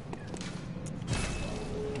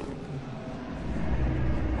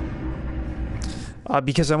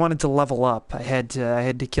 Because I wanted to level up. I had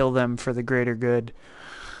to kill them for the greater good.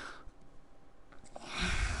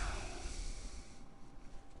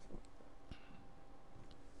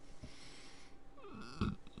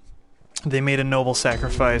 They made a noble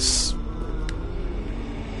sacrifice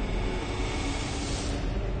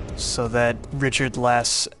so that Richard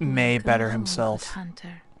Less may better himself.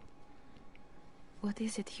 Hunter, what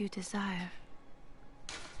is it you desire?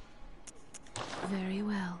 Very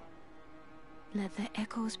well. Let the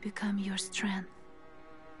echoes become your strength.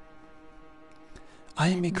 I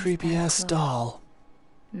am a creepy ass doll.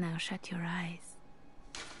 Now shut your eyes.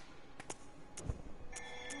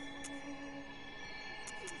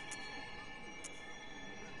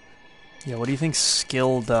 Yeah, what do you think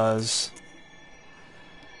skill does?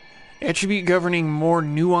 Attribute governing more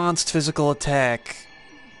nuanced physical attack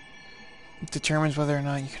determines whether or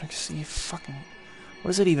not you can see fucking... What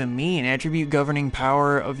does it even mean? Attribute governing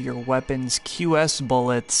power of your weapon's QS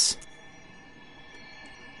bullets.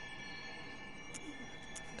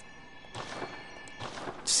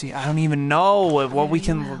 see, I don't even know what we Very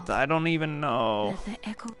can... well. I don't even know. Let the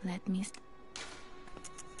echo... Let me...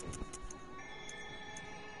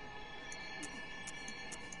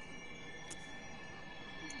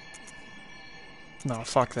 No,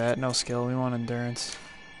 fuck that. No skill. We want endurance.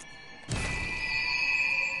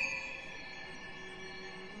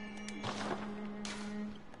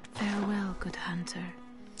 Farewell, good hunter.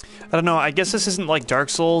 I don't know, I guess this isn't like Dark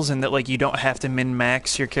Souls in that like you don't have to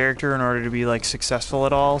min-max your character in order to be like successful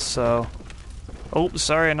at all, so... Oh,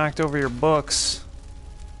 sorry I knocked over your books.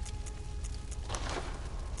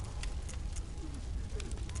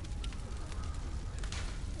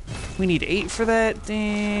 We need 8 for that?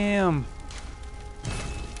 Damn.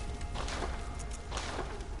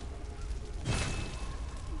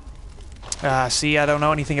 Ah, see, I don't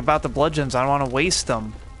know anything about the blood gems. I don't want to waste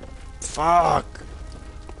them. Fuck.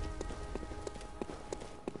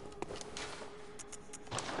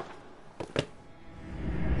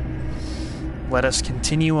 Let us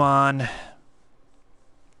continue on.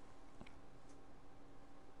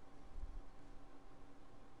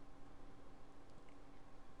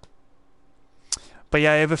 But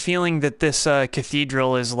yeah, I have a feeling that this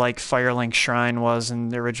cathedral is like Firelink Shrine was in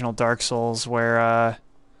the original Dark Souls, where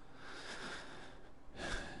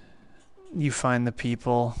you find the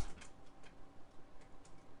people.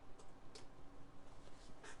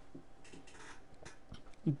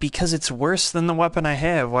 Because it's worse than the weapon I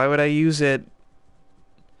have. Why would I use it?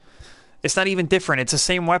 It's not even different. It's the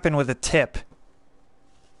same weapon with a tip.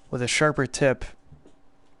 With a sharper tip.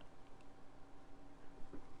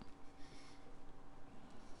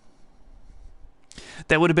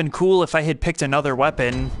 That would have been cool if I had picked another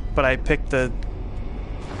weapon, but I picked the...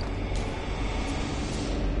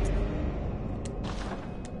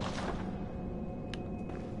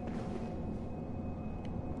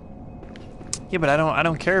 Yeah, but I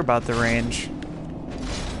don't care about the range.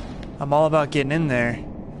 I'm all about getting in there.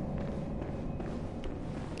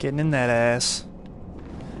 Getting in that ass.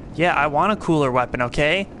 Yeah, I want a cooler weapon,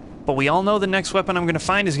 okay? But we all know the next weapon I'm gonna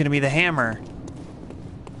find is gonna be the hammer.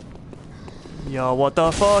 Yo, what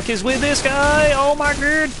the fuck is with this guy? Oh my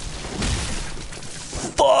god!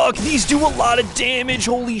 Fuck, these do a lot of damage,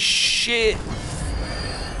 holy shit!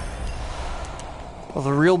 Well,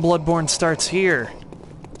 the real Bloodborne starts here.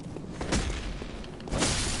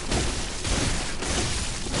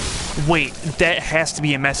 Wait, that has to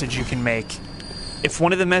be a message you can make. If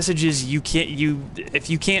one of the messages if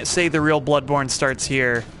you can't say the real Bloodborne starts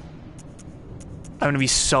here, I'm gonna be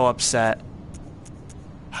so upset.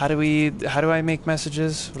 How do I make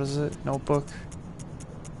messages? What is it? Notebook?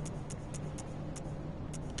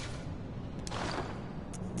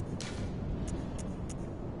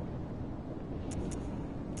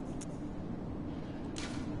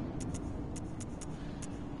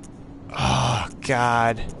 Oh,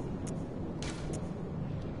 God.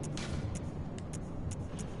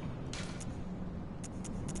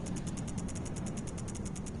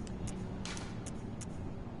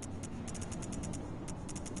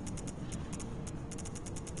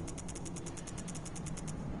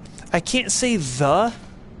 I can't say the.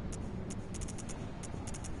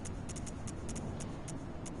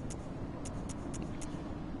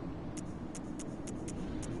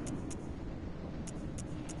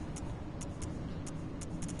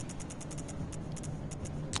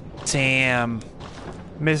 Damn.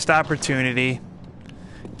 Missed opportunity.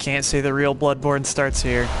 Can't say the real Bloodborne starts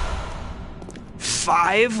here.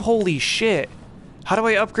 5? Holy shit. How do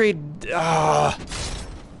I upgrade?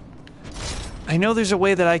 I know there's a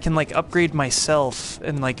way that I can, like, upgrade myself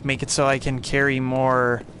and, like, make it so I can carry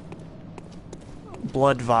more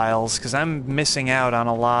blood vials, because I'm missing out on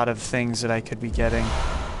a lot of things that I could be getting.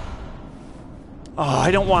 Oh,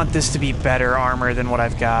 I don't want this to be better armor than what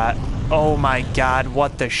I've got. Oh my god,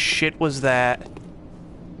 what the shit was that?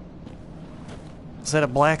 Is that a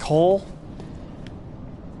black hole?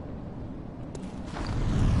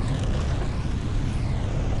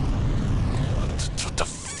 What the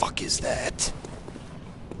fuck is that?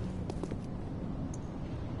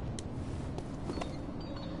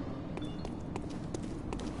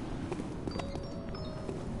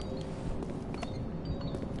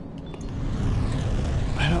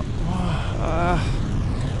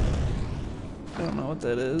 I don't know what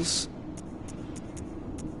that is.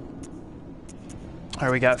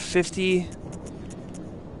 Alright, we got 50.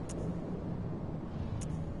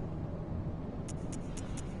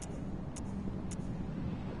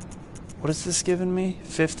 What is this giving me?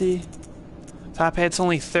 50? Top hat's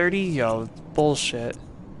only 30? Yo, bullshit.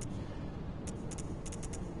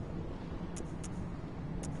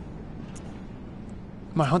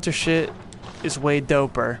 My hunter shit is way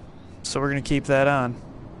doper, so we're gonna keep that on.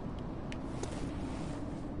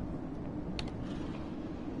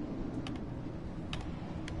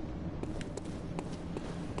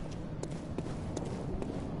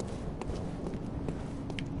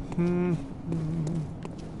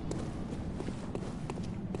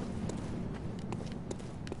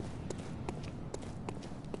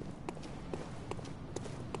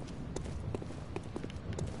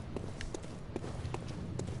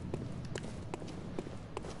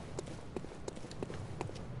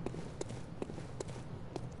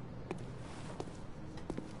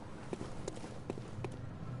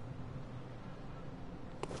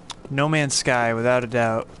 No Man's Sky, without a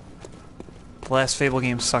doubt. The last Fable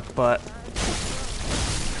game sucked butt.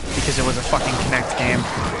 Because it was a fucking Kinect game.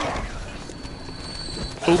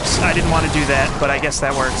 Oops, I didn't want to do that, but I guess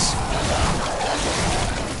that works.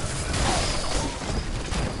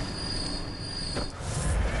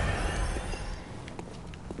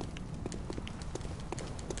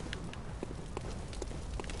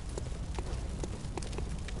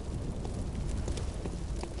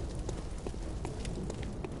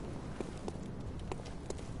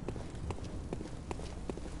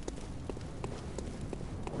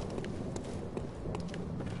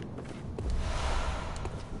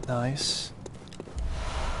 Nice.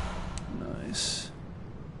 Nice.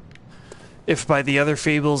 If by the other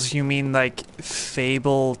Fables you mean like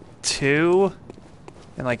Fable 2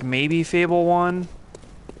 and like maybe Fable 1.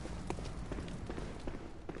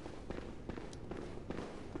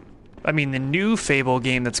 I mean the new Fable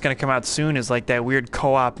game that's gonna come out soon is like that weird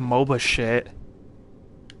co-op MOBA shit.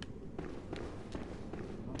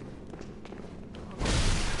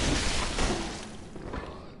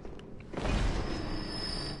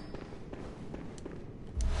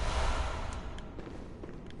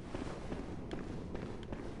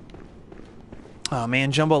 Oh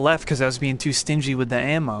man, Jumbo left because I was being too stingy with the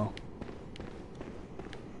ammo.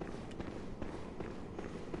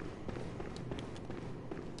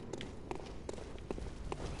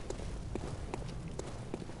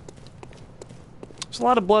 There's a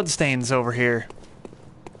lot of bloodstains over here.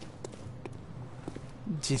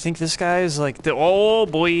 Do you think this guy is like the... Oh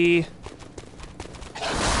boy!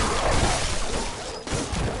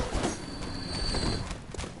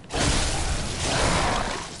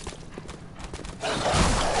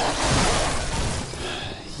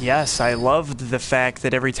 Yes, I loved the fact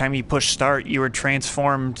that every time you push start, you were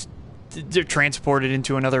transported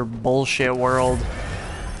into another bullshit world.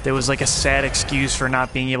 There was like a sad excuse for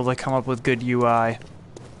not being able to come up with good UI.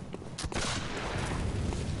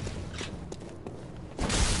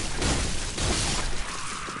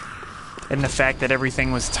 And the fact that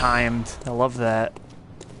everything was timed. I love that.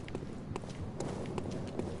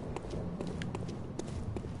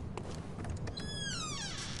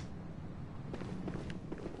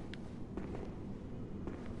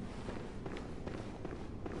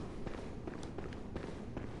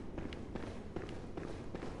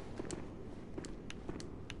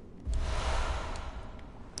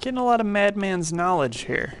 Getting a lot of madman's knowledge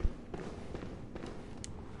here.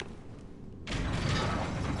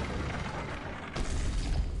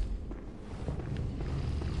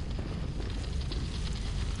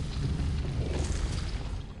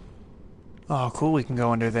 Oh, cool, we can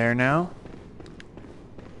go under there now.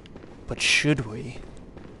 But should we?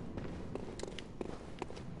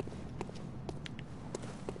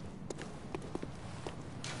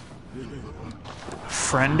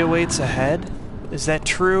 Friend awaits ahead? Is that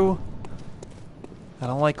true? I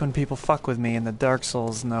don't like when people fuck with me in the Dark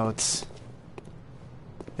Souls notes.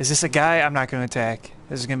 Is this a guy? I'm not gonna attack.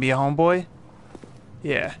 This is gonna be a homeboy?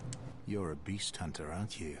 Yeah. You're a beast hunter,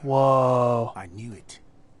 aren't you? Whoa. I knew it.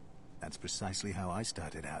 That's precisely how I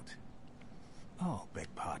started out. Oh,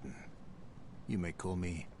 beg pardon. You may call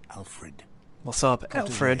me Alfred. What's up,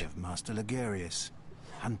 Alfred? Protege of Master Ligarius,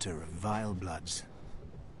 hunter of vile bloods.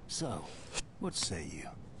 So, what say you?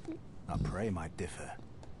 Our prey might differ,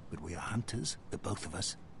 but we are hunters, the both of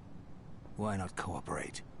us. Why not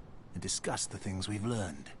cooperate and discuss the things we've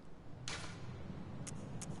learned?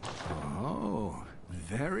 Oh,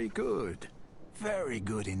 very good. Very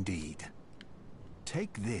good indeed.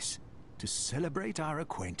 Take this to celebrate our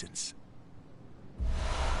acquaintance.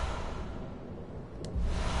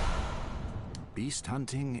 Beast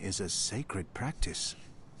hunting is a sacred practice.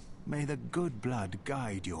 May the good blood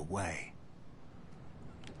guide your way.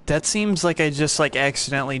 That seems like I just like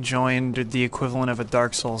accidentally joined the equivalent of a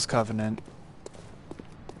Dark Souls covenant.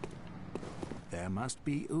 There must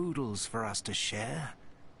be oodles for us to share.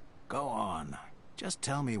 Go on. Just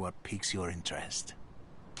tell me what piques your interest.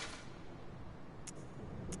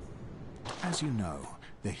 As you know,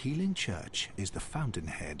 the Healing Church is the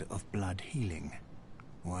fountainhead of blood healing.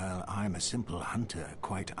 Well, I'm a simple hunter,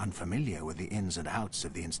 quite unfamiliar with the ins and outs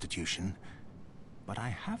of the institution. But I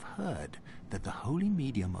have heard that the holy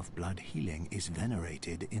medium of blood healing is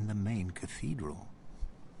venerated in the main cathedral.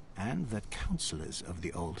 and that councillors of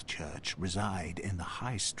the old church reside in the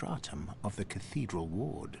high stratum of the cathedral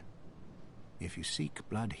ward. If you seek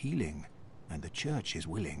blood healing, and the church is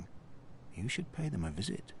willing, you should pay them a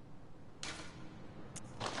visit.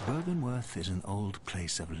 Byrgenwerth is an old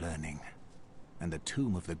place of learning, and the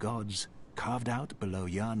Tomb of the Gods, carved out below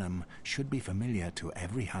Yharnam, should be familiar to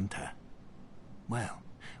every hunter. Well,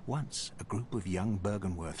 once a group of young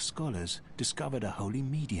Byrgenwerth scholars discovered a holy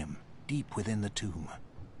medium deep within the tomb.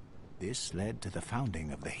 This led to the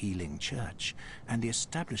founding of the Healing Church and the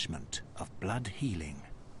establishment of blood healing.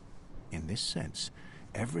 In this sense,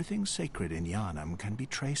 everything sacred in Yharnam can be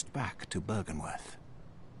traced back to Byrgenwerth.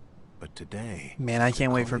 But today... Man, I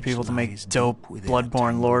can't wait for people to make lies dope deep within a Bloodborne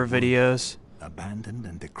tangled lore wood, videos. abandoned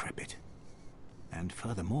and decrepit. And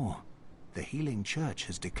furthermore, the Healing Church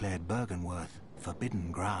has declared Byrgenwerth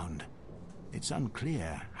forbidden ground. It's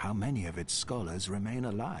unclear how many of its scholars remain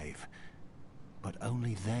alive, but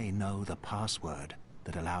only they know the password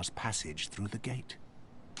that allows passage through the gate.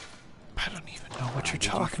 I don't even know what I you're bid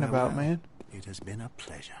you talking about, farewell. man. It has been a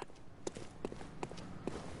pleasure.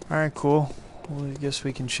 Alright, cool. Well, I guess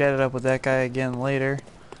we can chat it up with that guy again later.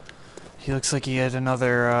 He looks like he had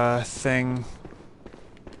another thing.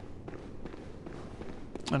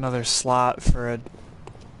 Another slot for a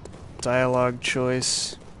dialogue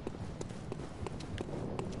choice.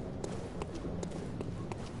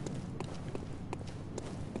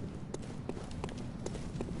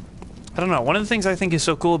 I don't know. One of the things I think is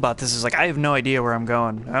so cool about this is, like, I have no idea where I'm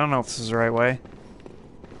going. I don't know if this is the right way.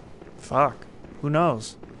 Fuck. Who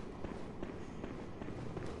knows?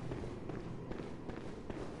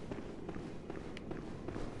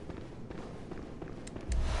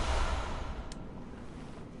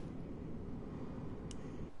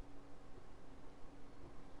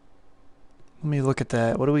 Let me look at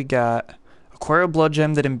that. What do we got? Acquire a blood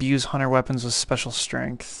gem that imbues hunter weapons with special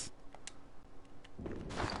strength.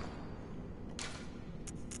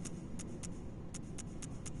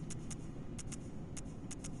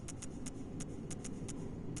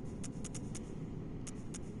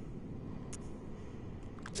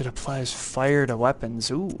 It applies fire to weapons.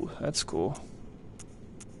 Ooh, that's cool.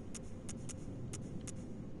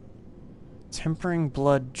 Tempering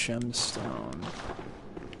blood gemstone.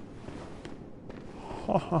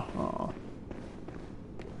 Ha ha ha.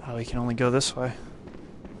 Oh, we can only go this way.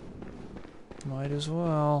 Might as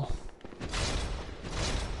well.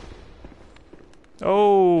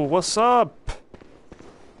 Oh, what's up?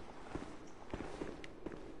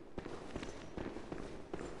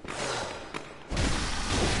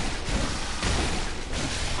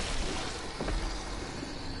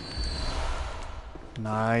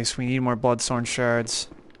 Nice, we need more bloodthorn shards.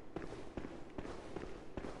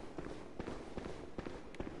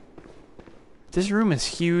 This room is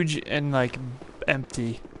huge and, like,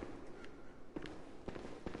 empty.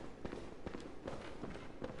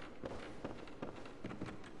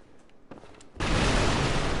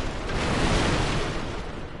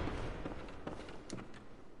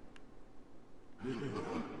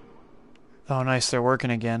 Oh, nice, they're working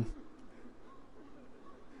again.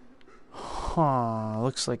 Huh,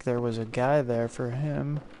 looks like there was a guy there for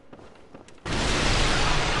him.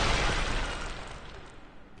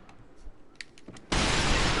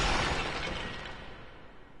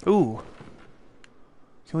 Ooh.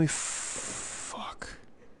 Can we fuck?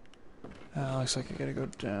 Looks like I gotta go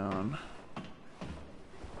down.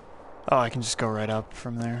 Oh, I can just go right up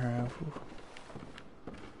from there.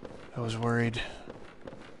 I was worried.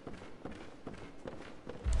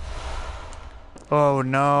 Oh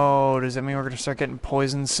no, does that mean we're gonna start getting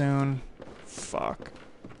poisoned soon? Fuck.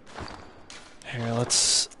 Here,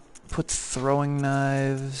 let's put throwing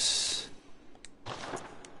knives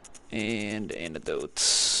and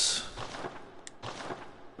antidotes.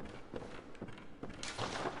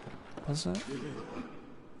 What's that?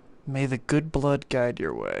 May the good blood guide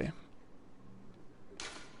your way.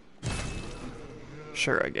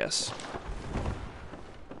 Sure, I guess.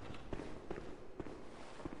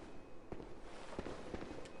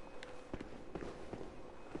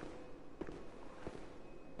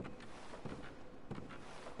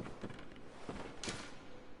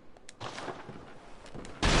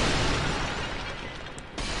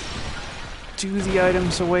 Do the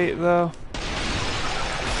items await, though?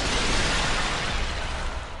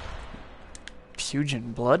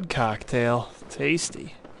 Fusion blood cocktail.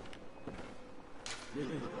 Tasty.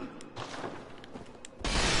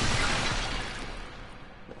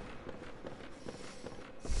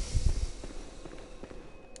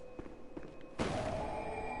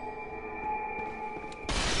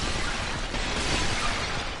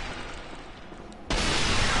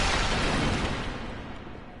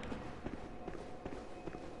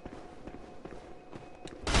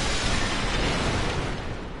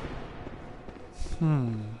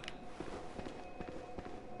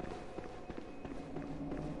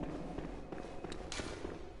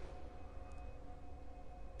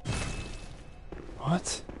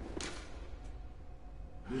 What?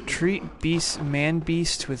 Treat beast, man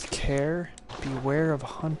beast with care. Beware of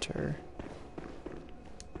hunter.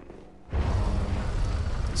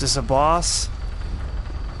 Is this a boss?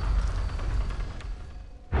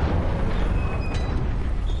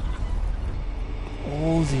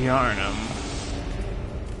 Old Yarnum.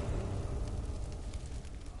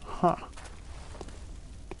 Huh.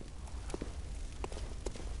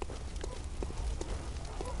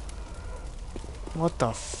 What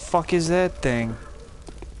the fuck is that thing?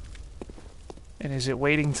 And is it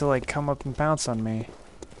waiting to like come up and pounce on me?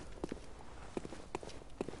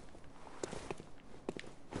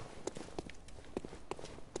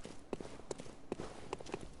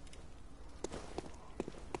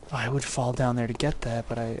 I would fall down there to get that,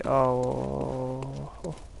 but I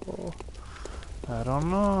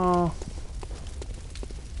don't know.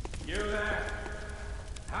 You there,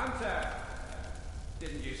 Hunter?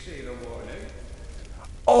 Didn't you see the warning?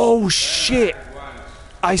 Oh shit!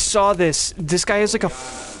 I saw this. This guy has like a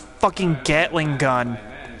fucking Gatling gun.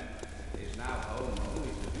 Is now home only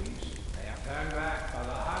to beast. They have turned back for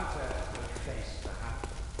the hunter will face the hunter.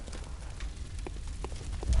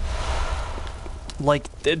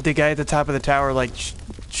 Like the guy at the top of the tower, like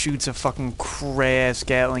shoots a fucking cray-ass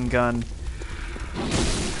Gatling gun.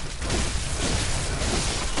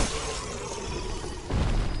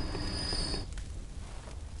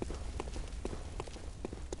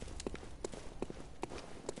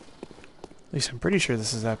 At least I'm pretty sure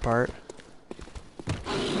this is that part.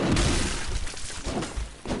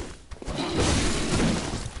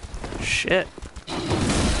 Shit.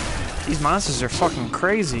 These monsters are fucking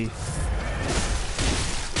crazy.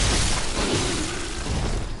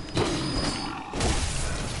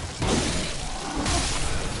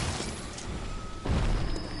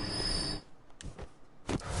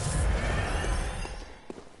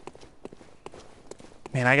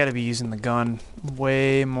 Man, I gotta be using the gun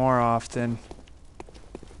way more often.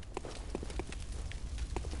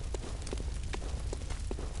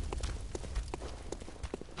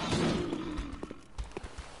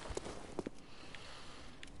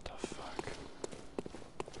 The fuck?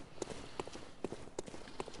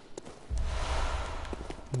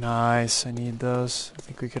 Nice, I need those. I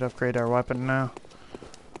think we could upgrade our weapon now.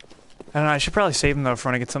 I don't know, I should probably save them though if I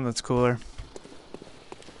want to get something that's cooler.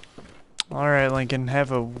 Alright, Lincoln,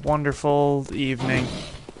 have a wonderful evening.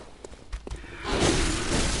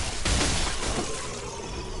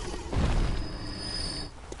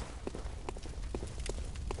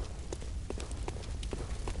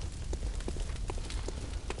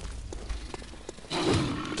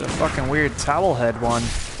 The fucking weird towel head one.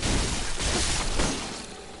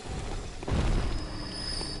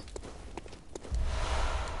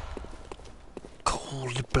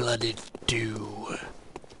 Cold-blooded dew.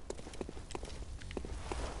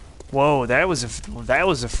 Whoa, that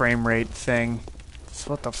was a frame rate thing.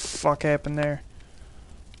 So what the fuck happened there?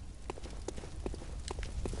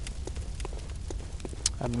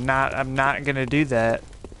 I'm not gonna do that.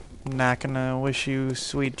 I'm not gonna wish you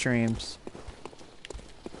sweet dreams.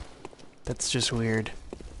 That's just weird.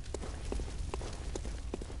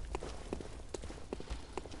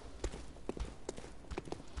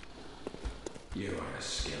 You are a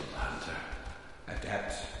skilled hunter,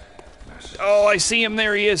 adept. Oh, I see him.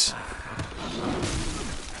 There he is.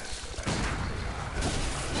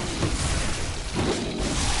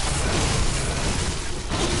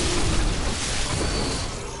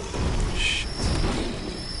 Shit.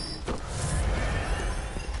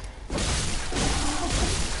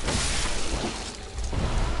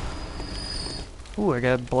 Ooh, I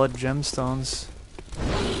got blood gemstones.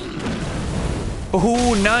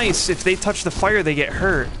 Ooh, nice. If they touch the fire, they get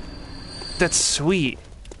hurt. That's sweet.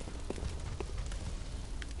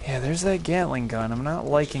 Yeah, there's that Gatling gun. I'm not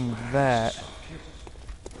liking that.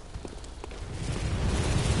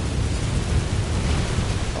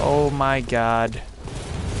 Oh my god.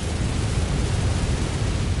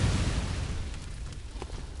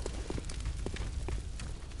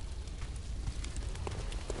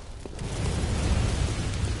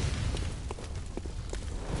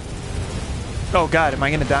 Oh god, am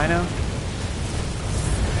I gonna die now?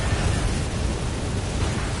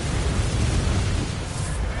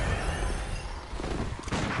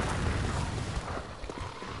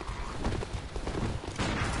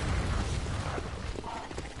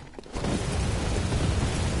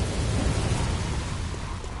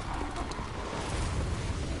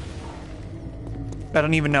 I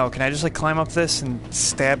don't even know. Can I just like climb up this and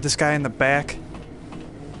stab this guy in the back?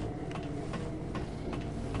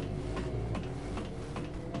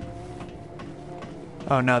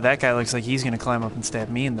 Oh no, that guy looks like he's gonna climb up and stab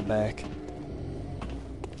me in the back.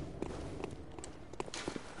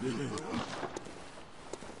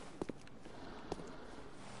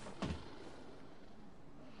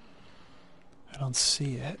 I don't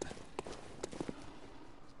see it.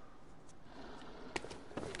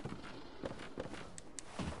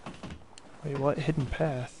 Wait, what? Hidden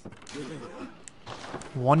path?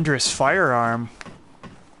 Wondrous firearm.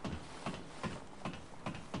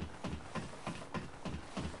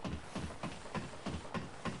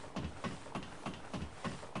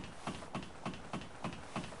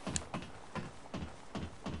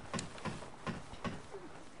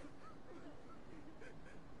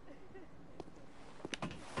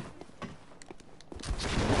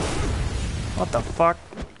 What the fuck?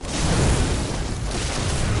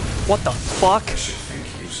 What the fuck? I should think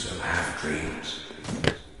you still have dreams.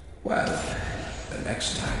 Well, the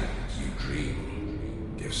next time you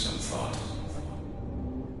dream, give some thought.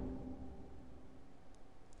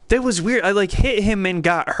 That was weird. I like hit him and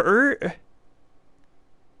got hurt. I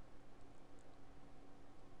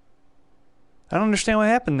don't understand what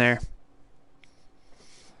happened there.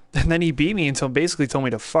 And then he beat me until basically told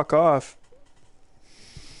me to fuck off.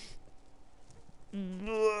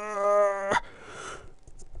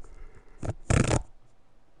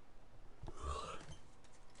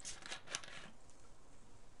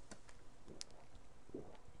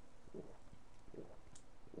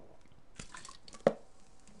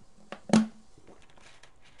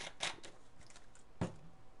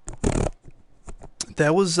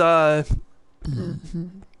 That was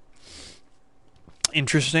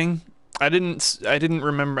interesting. I don't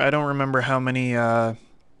remember how many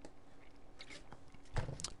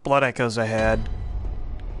blood echoes I had.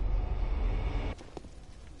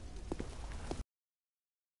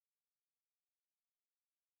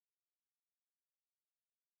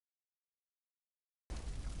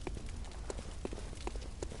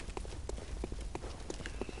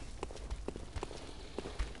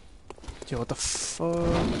 Yo, what the fuck?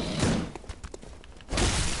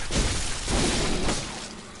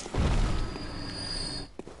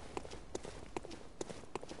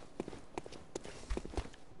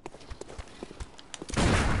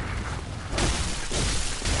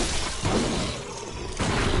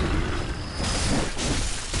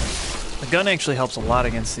 The gun actually helps a lot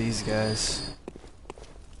against these guys.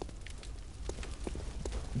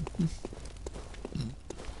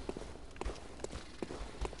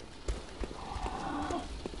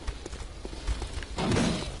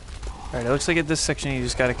 Alright, it looks like at this section you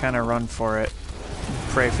just gotta kind of run for it.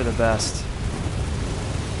 Pray for the best.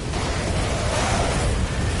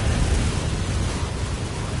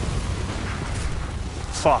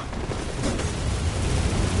 Fuck.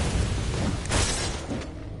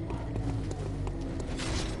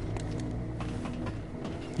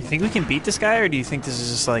 You think we can beat this guy, or do you think this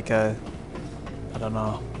is just like a... I don't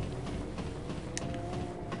know.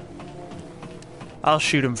 I'll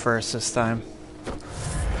shoot him first this time.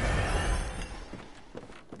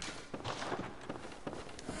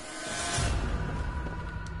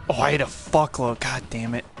 Oh, I had a fuckload. God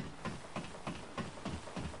damn it.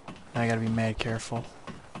 Now I gotta be mad careful.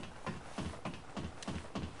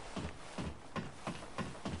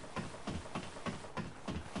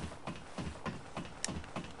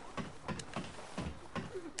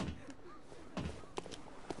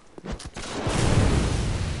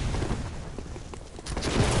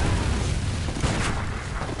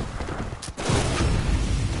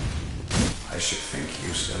 I should think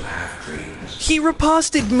you still have dreams. He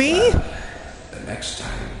riposted me? Well, the next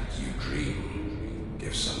time you dream,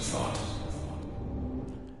 give some thought.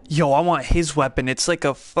 Yo, I want his weapon. It's like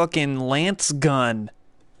a fucking lance gun.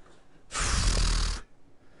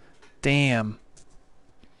 Damn.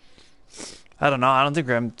 I don't know. I don't think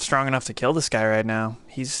I'm strong enough to kill this guy right now.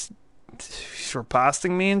 He's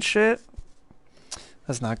riposting me and shit.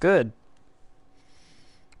 That's not good.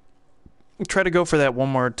 Try to go for that one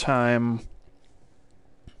more time.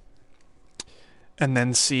 And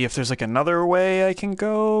then see if there's like another way I can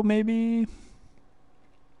go, maybe.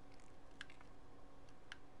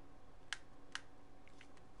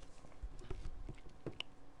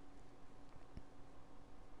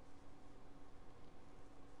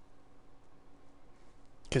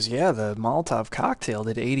 Because, yeah, the Molotov cocktail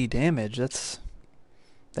did 80 damage. That's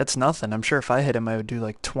nothing. I'm sure if I hit him, I would do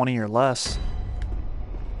like 20 or less.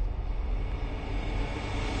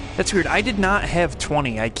 That's weird. I did not have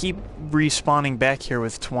 20. I keep respawning back here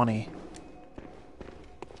with 20.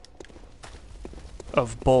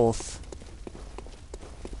 Of both.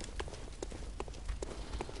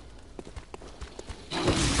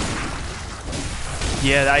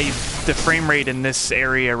 Yeah, the frame rate in this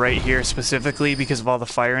area right here specifically, because of all the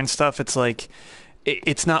fire and stuff, it's like,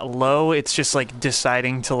 it's not low, it's just like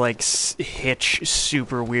deciding to like hitch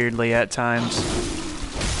super weirdly at times.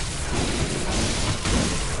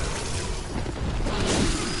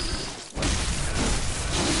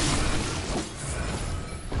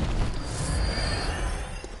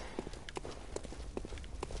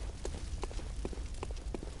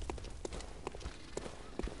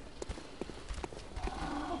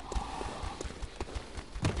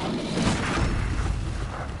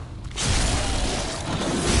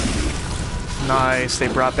 Nice, they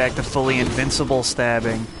brought back the fully invincible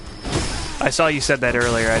stabbing. I saw you said that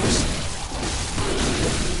earlier, I just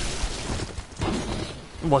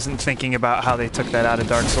wasn't thinking about how they took that out of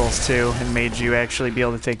Dark Souls 2 and made you actually be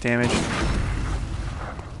able to take damage.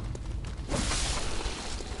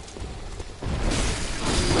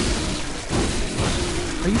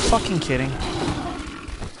 Are you fucking kidding?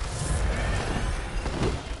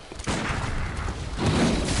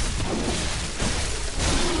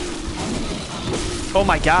 Oh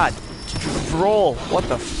my god! Roll! What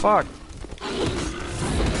the fuck?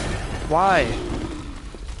 Why?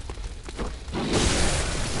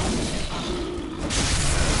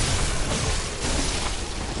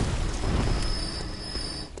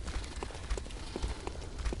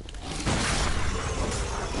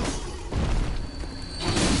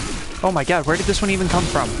 Oh my god, where did this one even come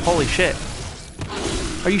from? Holy shit.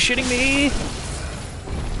 Are you shitting me?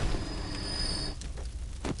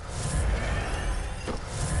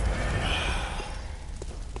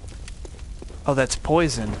 Oh, that's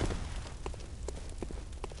poison.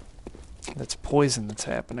 That's poison that's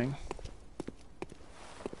happening.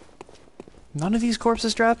 None of these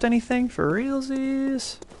corpses dropped anything? For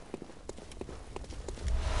realsies?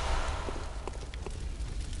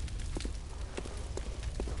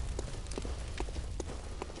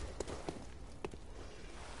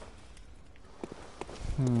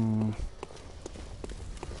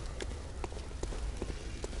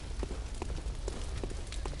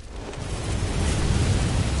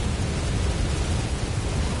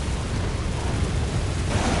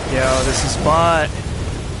 Yo, this is bot.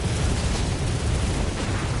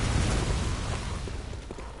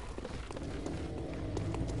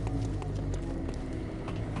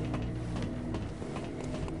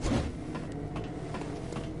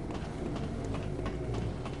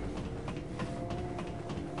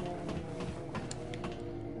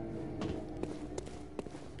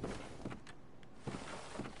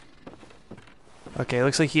 Okay,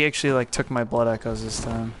 looks like he actually like took my blood echoes this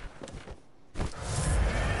time.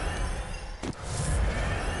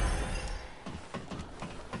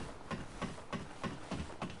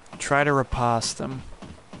 Try to riposte him.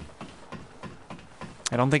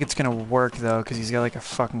 I don't think it's gonna work though, because he's got like a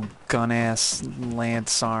fucking gun-ass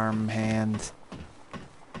lance arm hand.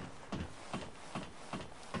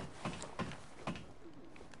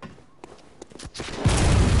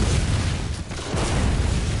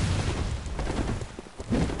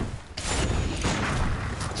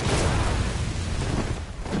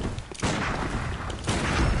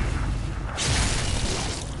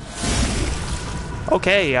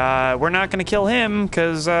 Okay, we're not gonna kill him,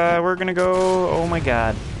 because we're gonna go... Oh my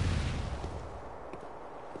god.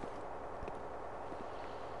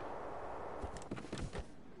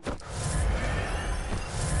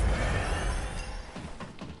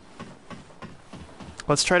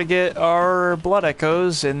 Let's try to get our blood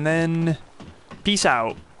echoes, and then... Peace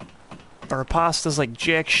out. Our pasta's like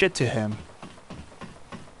jack shit to him.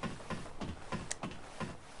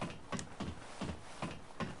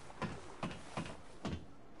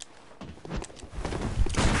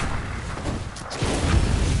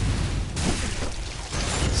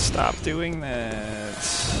 Stop doing that.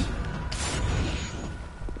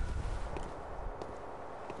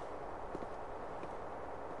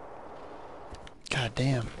 God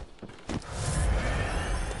damn.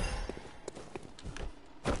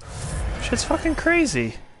 Shit's fucking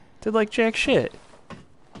crazy. Did like jack shit.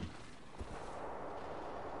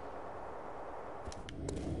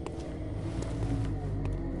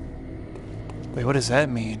 Wait, what does that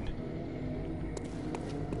mean?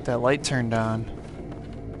 That light turned on.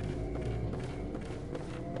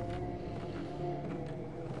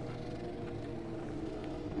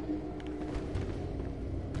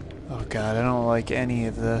 Oh god, I don't like any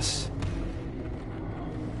of this.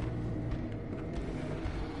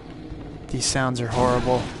 These sounds are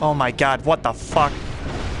horrible. Oh my god, what the fuck?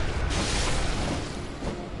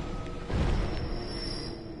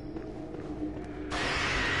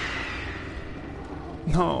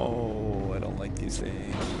 No, I don't like these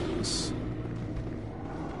things.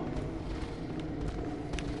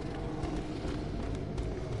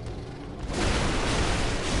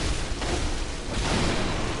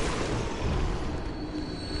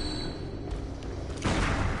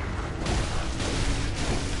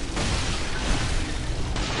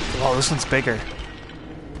 Oh, this one's bigger.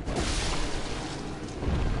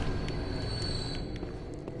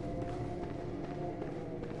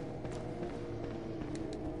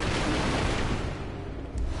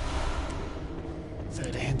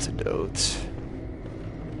 That antidote.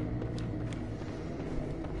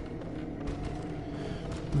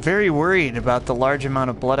 I'm very worried about the large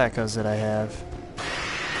amount of blood echoes that I have.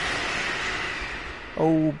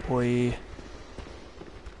 Oh boy.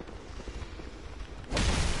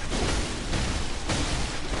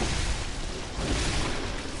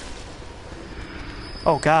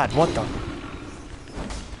 Oh god, what the?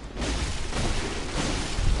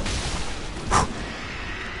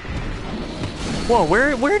 Whoa,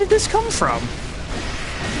 where did this come from?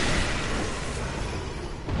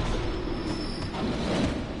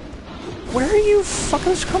 Where are you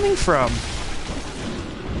fuckers coming from?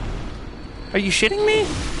 Are you shitting me?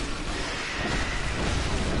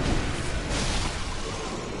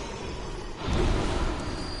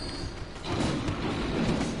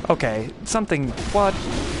 Okay, something... what?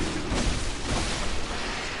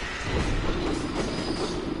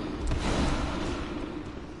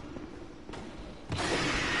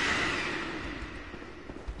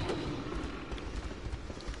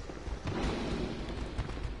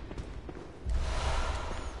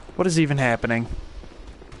 What is even happening?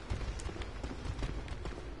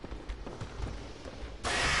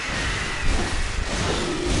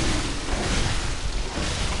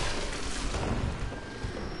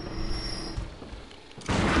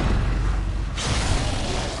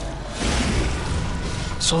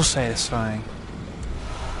 So satisfying.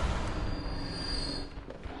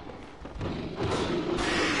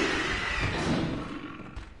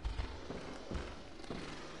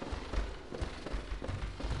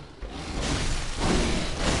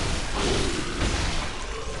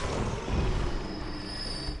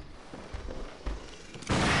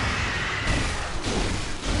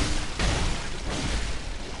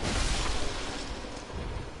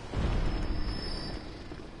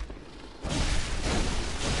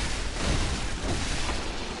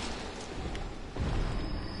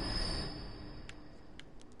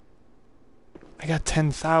 I got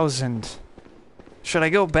 10,000. Should I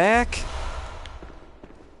go back?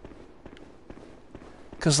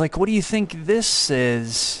 Cause like, what do you think this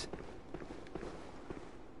is?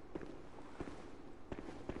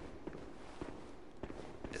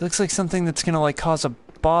 It looks like something that's gonna like cause a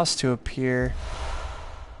boss to appear.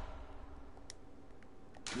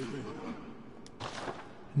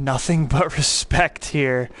 Nothing but respect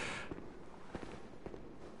here.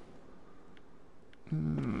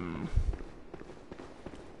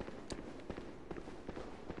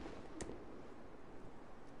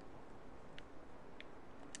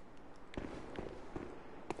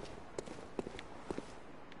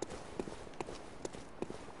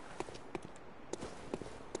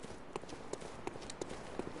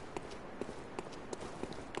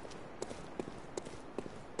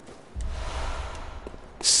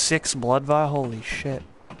 Six blood vial? Holy shit.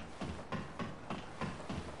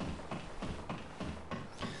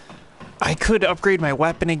 I could upgrade my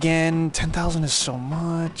weapon again. 10,000 is so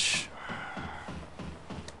much.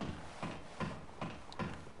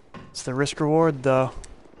 It's the risk reward though.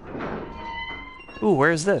 Ooh,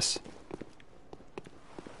 where is this?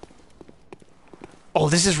 Oh,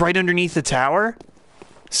 this is right underneath the tower?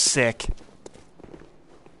 Sick.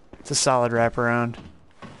 It's a solid wraparound.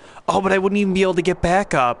 Oh, but I wouldn't even be able to get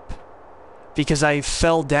back up because I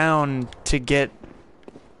fell down to get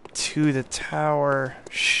to the tower.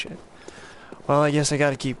 Shit. Well, I guess I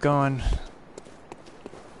gotta keep going.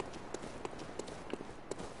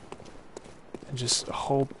 And just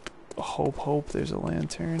hope there's a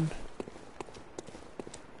lantern.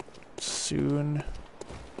 Soon.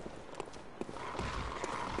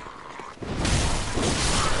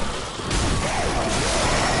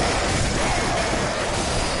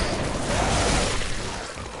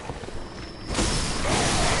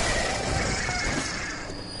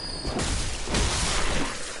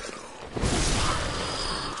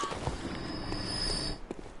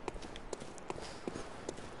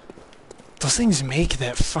 Those things make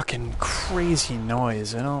that fucking crazy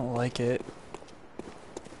noise. I don't like it.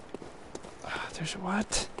 There's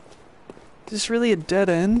what? Is this really a dead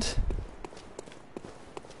end?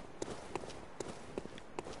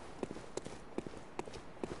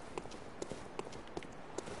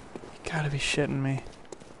 You gotta be shitting me.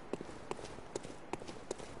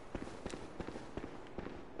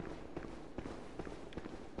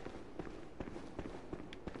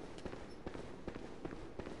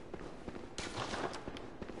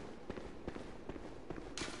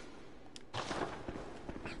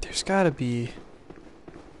 There's gotta be...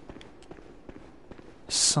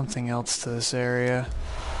 something else to this area.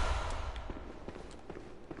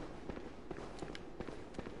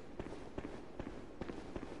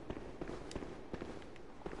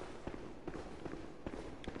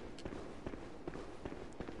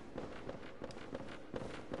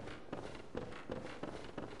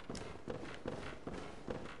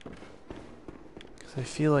 I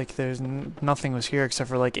feel like there's nothing was here except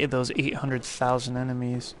for like those 800,000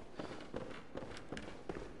 enemies.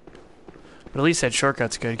 But at least that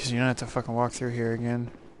shortcut's good because you don't have to fucking walk through here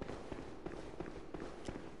again.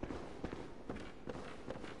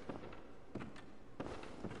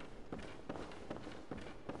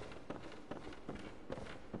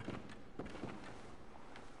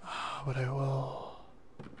 But I will.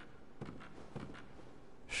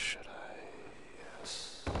 Should I?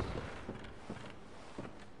 Yes.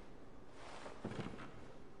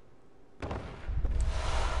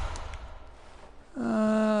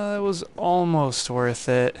 That was almost worth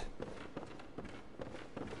it.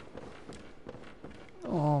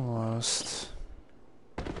 Almost.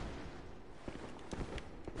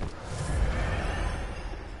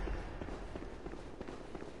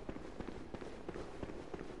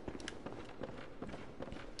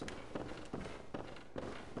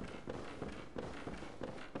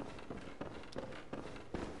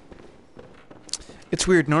 It's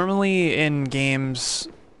weird. Normally in games,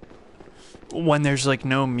 when there's like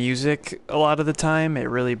no music a lot of the time, it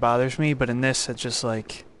really bothers me, but in this it's just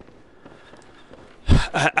like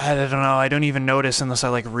I don't know, I don't even notice unless I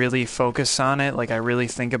like really focus on it, like I really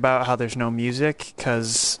think about how there's no music,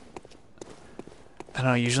 because I don't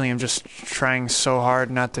know, usually I'm just trying so hard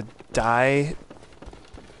not to die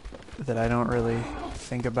that I don't really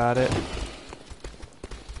think about it.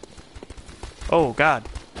 Oh god.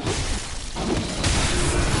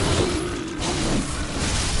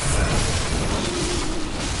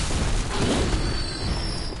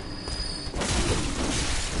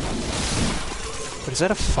 Is that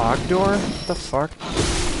a fog door? What the fuck?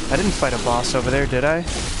 I didn't fight a boss over there, did I?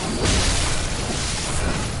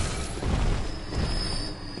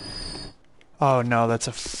 Oh no, that's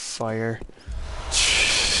a fire.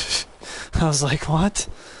 I was like, what?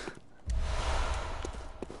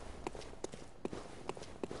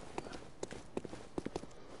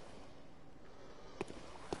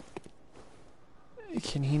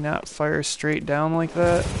 Can he not fire straight down like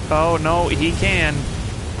that? Oh no, he can.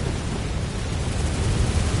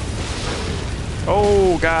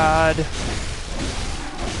 Oh god.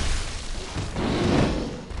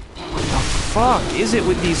 What the fuck is it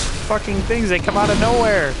with these fucking things? They come out of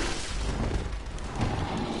nowhere.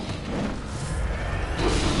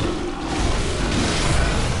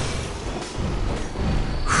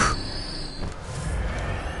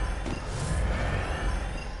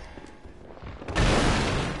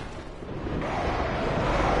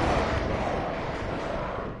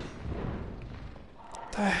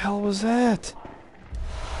 What the hell was that?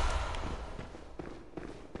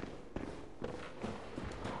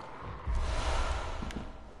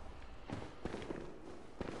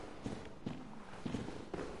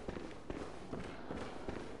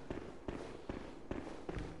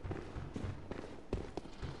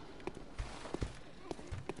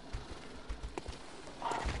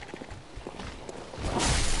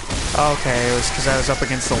 Okay, it was because I was up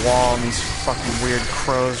against the wall and these fucking weird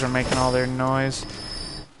crows were making all their noise.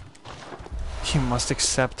 You must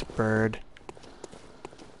accept, bird.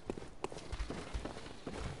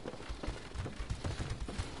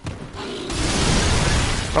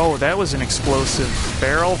 Oh, that was an explosive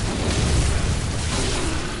barrel.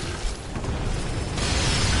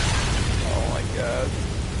 Oh my god.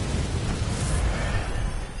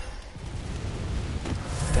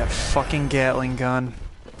 That fucking Gatling gun.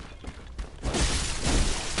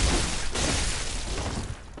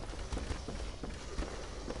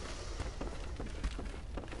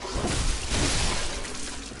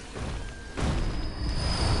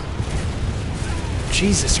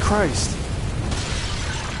 Jesus Christ.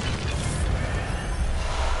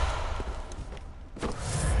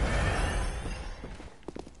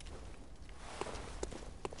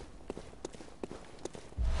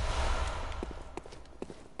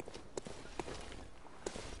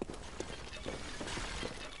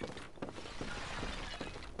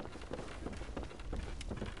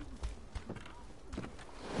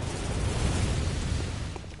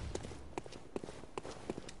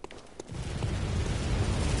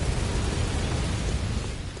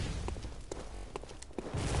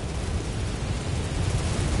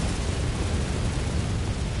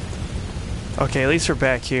 Okay, at least we're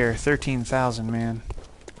back here. 13,000, man.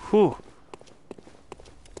 Whew.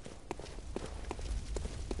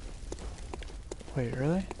 Wait,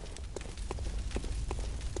 really?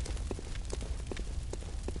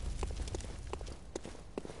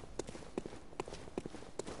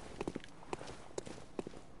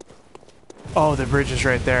 Oh, the bridge is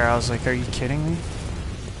right there. I was like, are you kidding me?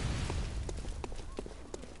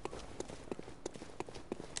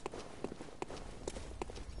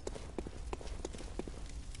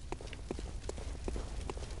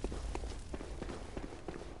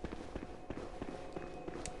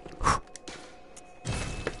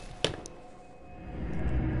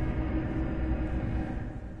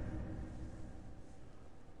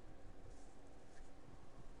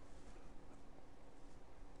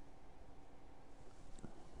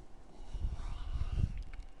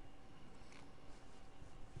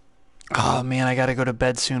 Oh man, I gotta go to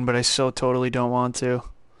bed soon, but I so totally don't want to.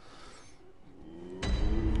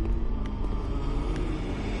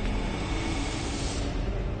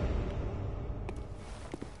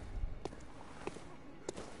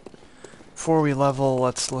 Before we level,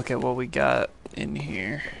 let's look at what we got in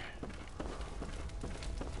here.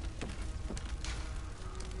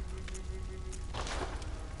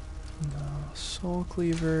 No, Soul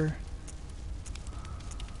Cleaver.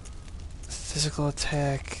 Physical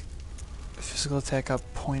attack up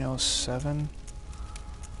 0.07.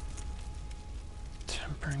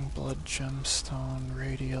 Tempering Blood Gemstone,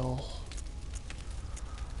 Radial.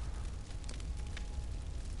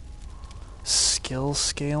 Skill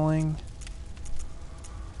scaling.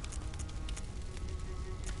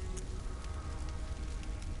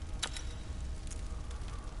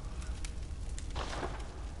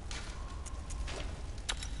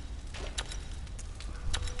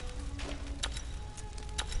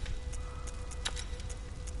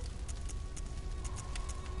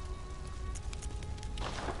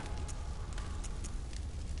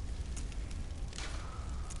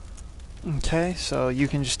 Okay, so you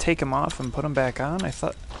can just take them off and put them back on? I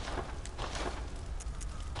thought...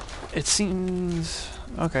 It seems...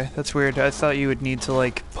 Okay, that's weird. I thought you would need to,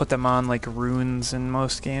 like, put them on, like, runes in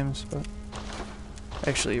most games, but...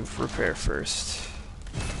 Actually, repair first.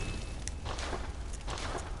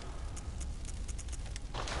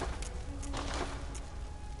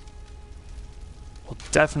 We'll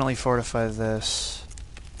definitely fortify this.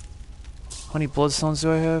 How many bloodstones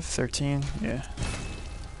do I have? 13? Yeah.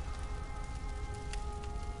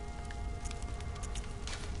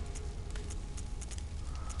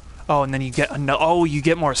 Oh, and then you get oh, you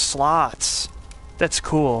get more slots. That's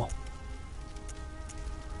cool.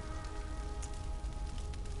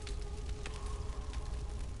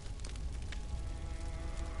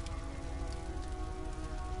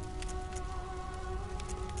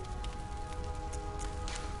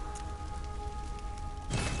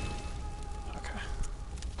 Okay.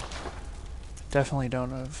 Definitely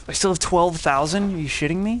don't have. I still have 12,000? Are you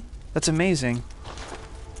shitting me? That's amazing.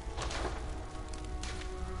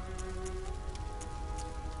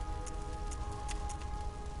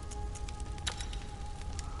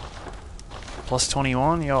 Plus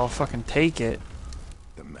 21, y'all fucking take it.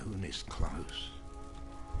 The moon is close.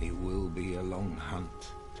 It will be a long hunt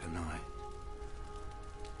tonight.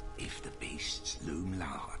 If the beasts loom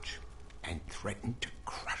large and threaten to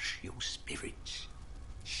crush your spirits,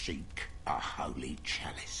 seek a holy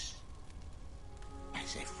chalice,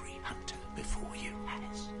 as every hunter before you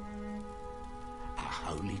has. A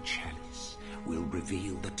holy chalice will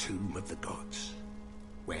reveal the tomb of the gods,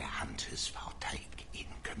 where hunters partake in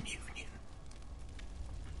communion.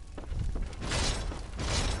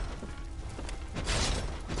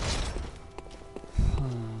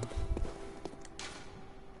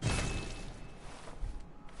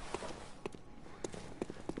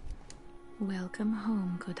 Welcome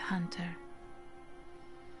home, good hunter.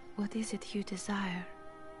 What is it you desire?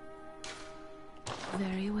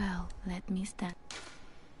 Very well, let me stand.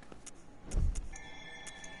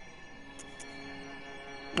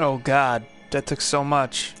 Oh god, that took so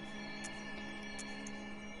much.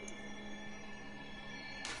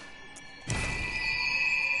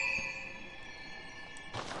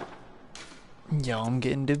 Yo, I'm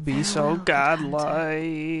getting to be so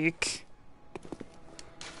godlike.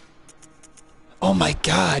 Oh my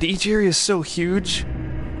god, each area is so huge.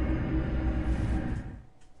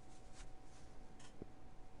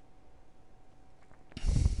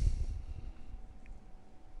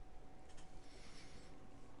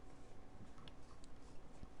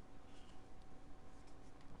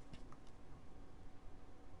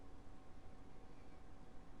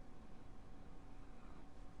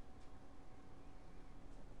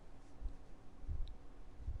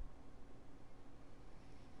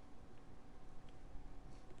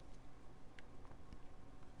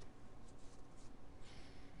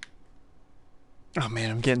 Oh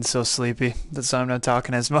man, I'm getting so sleepy. That's why I'm not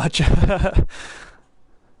talking as much.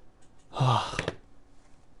 Oh.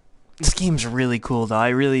 This game's really cool though.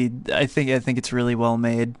 I think it's really well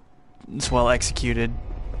made. It's well executed.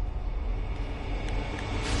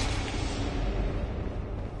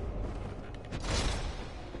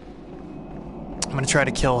 I'm gonna try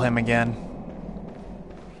to kill him again.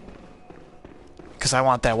 Because I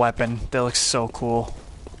want that weapon. That looks so cool.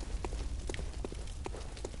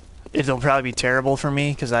 It'll probably be terrible for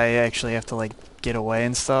me because I actually have to like get away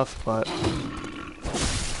and stuff, but...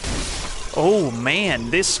 Oh man,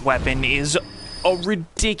 this weapon is a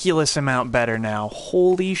ridiculous amount better now.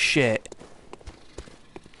 Holy shit.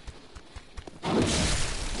 Are you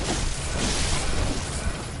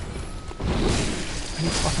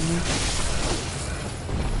fucking me?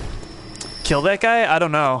 Kill that guy? I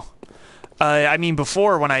don't know. I mean,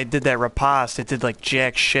 before when I did that riposte, it did like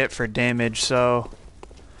jack shit for damage, so...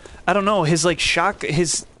 I don't know, his like shock...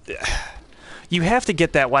 You have to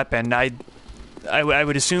get that weapon. I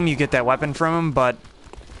would assume you get that weapon from him, but...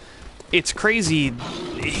 It's crazy.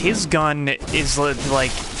 His gun is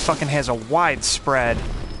like fucking has a wide spread.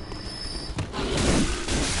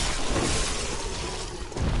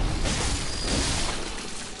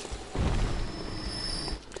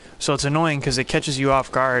 So it's annoying because it catches you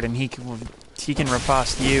off guard, and he can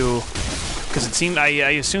riposte you. Because it seemed I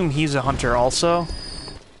assume he's a hunter also.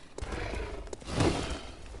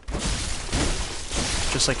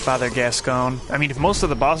 Just like Father Gascon. I mean, if most of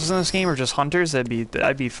the bosses in this game are just hunters, I'd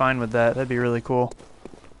be fine with that. That'd be really cool.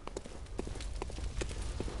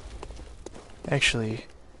 Actually,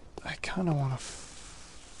 I kind of want to.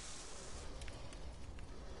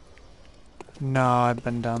 No, I've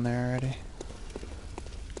been down there already.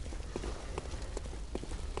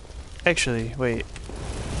 Actually, wait.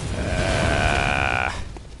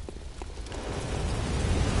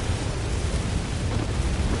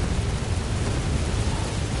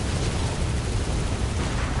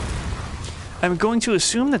 I'm going to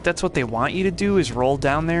assume that that's what they want you to do, is roll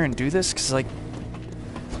down there and do this, because, like,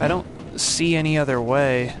 I don't see any other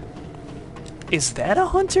way. Is that a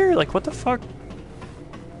hunter? Like, what the fuck?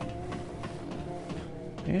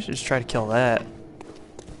 Maybe I should just try to kill that.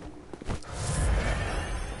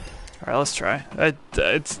 Alright, let's try.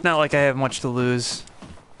 It's not like I have much to lose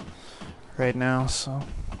right now, so...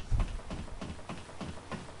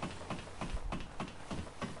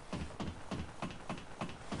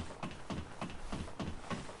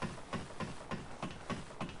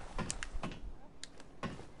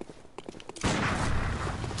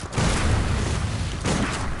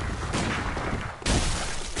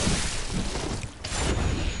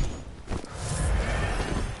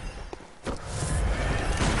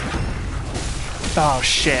 Oh,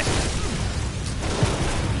 shit.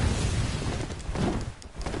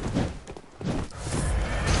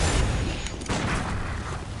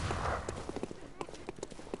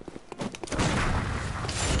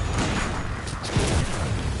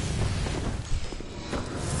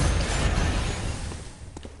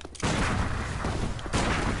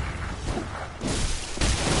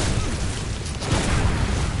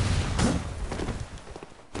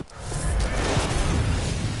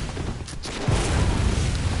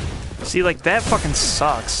 See, like, that fucking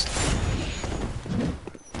sucks.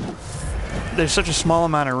 There's such a small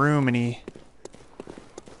amount of room and he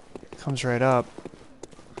comes right up.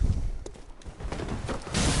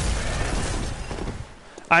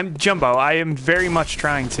 I'm Jumbo. I am very much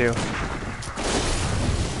trying to.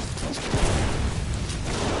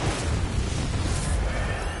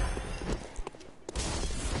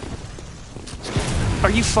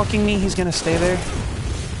 Are you fucking me? He's gonna stay there?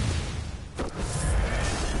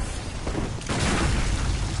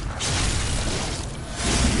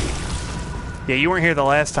 Yeah, you weren't here the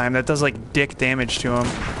last time. That does, like, dick damage to him.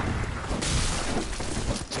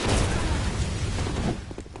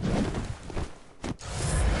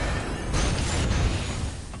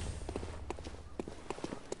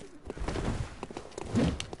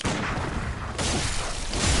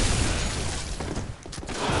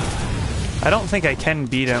 I don't think I can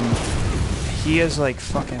beat him. He has, like,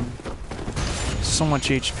 fucking so much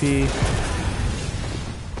HP.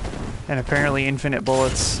 And apparently infinite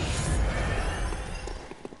bullets.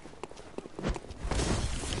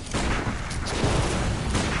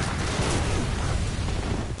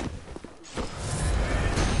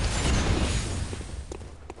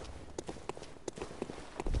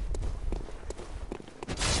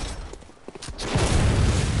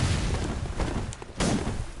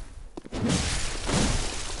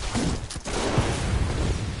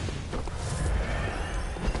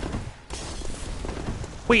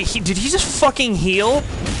 Wait, did he just fucking heal?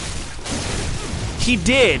 He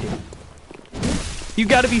did! You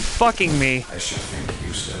gotta be fucking me. I should think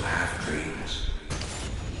you still have dreams.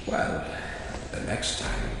 Well, the next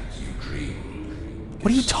time you dream...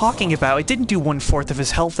 What are you talking about? It didn't do 1/4 of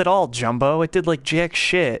his health at all, Jumbo. It did like jack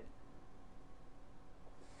shit.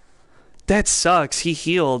 That sucks. He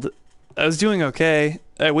healed. I was doing okay.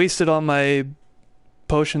 I wasted all my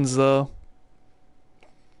potions though.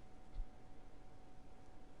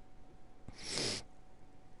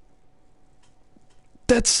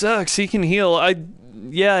 That sucks. He can heal.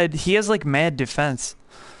 Yeah, he has like mad defense.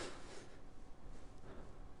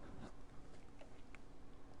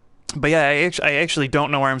 But yeah, I actually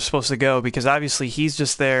don't know where I'm supposed to go because obviously he's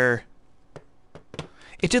just there.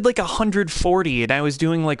 It did like 140 and I was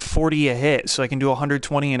doing like 40 a hit, so I can do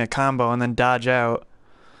 120 in a combo and then dodge out.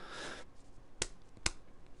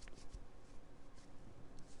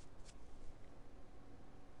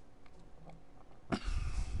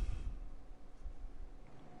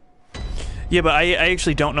 Yeah, but I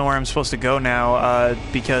actually don't know where I'm supposed to go now,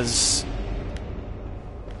 because...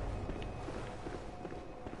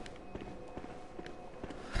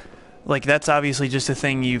 Like, that's obviously just a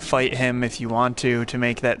thing you fight him if you want to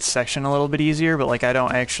make that section a little bit easier, but like, I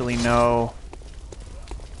don't actually know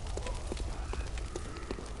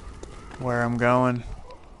where I'm going.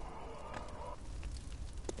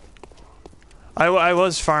 I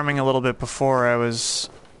was farming a little bit before. I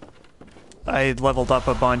leveled up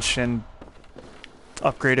a bunch and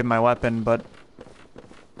upgraded my weapon, but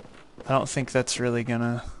I don't think that's really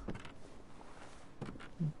gonna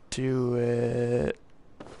do it.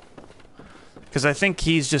 Because I think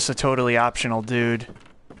he's just a totally optional dude.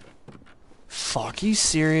 Fuck, you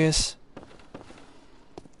serious?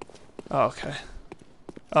 Oh, okay.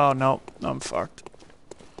 Oh, no, I'm fucked.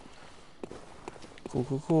 Cool,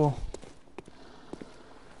 cool, cool.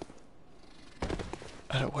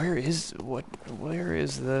 Where is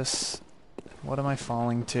this? What am I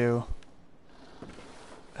falling to?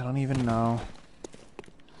 I don't even know.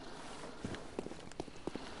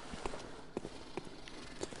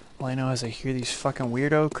 All I know is I hear these fucking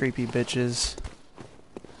weirdo, creepy bitches.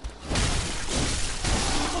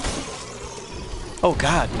 Oh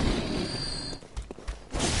god.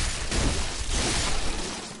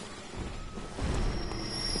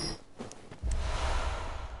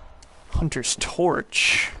 Hunter's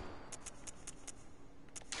torch.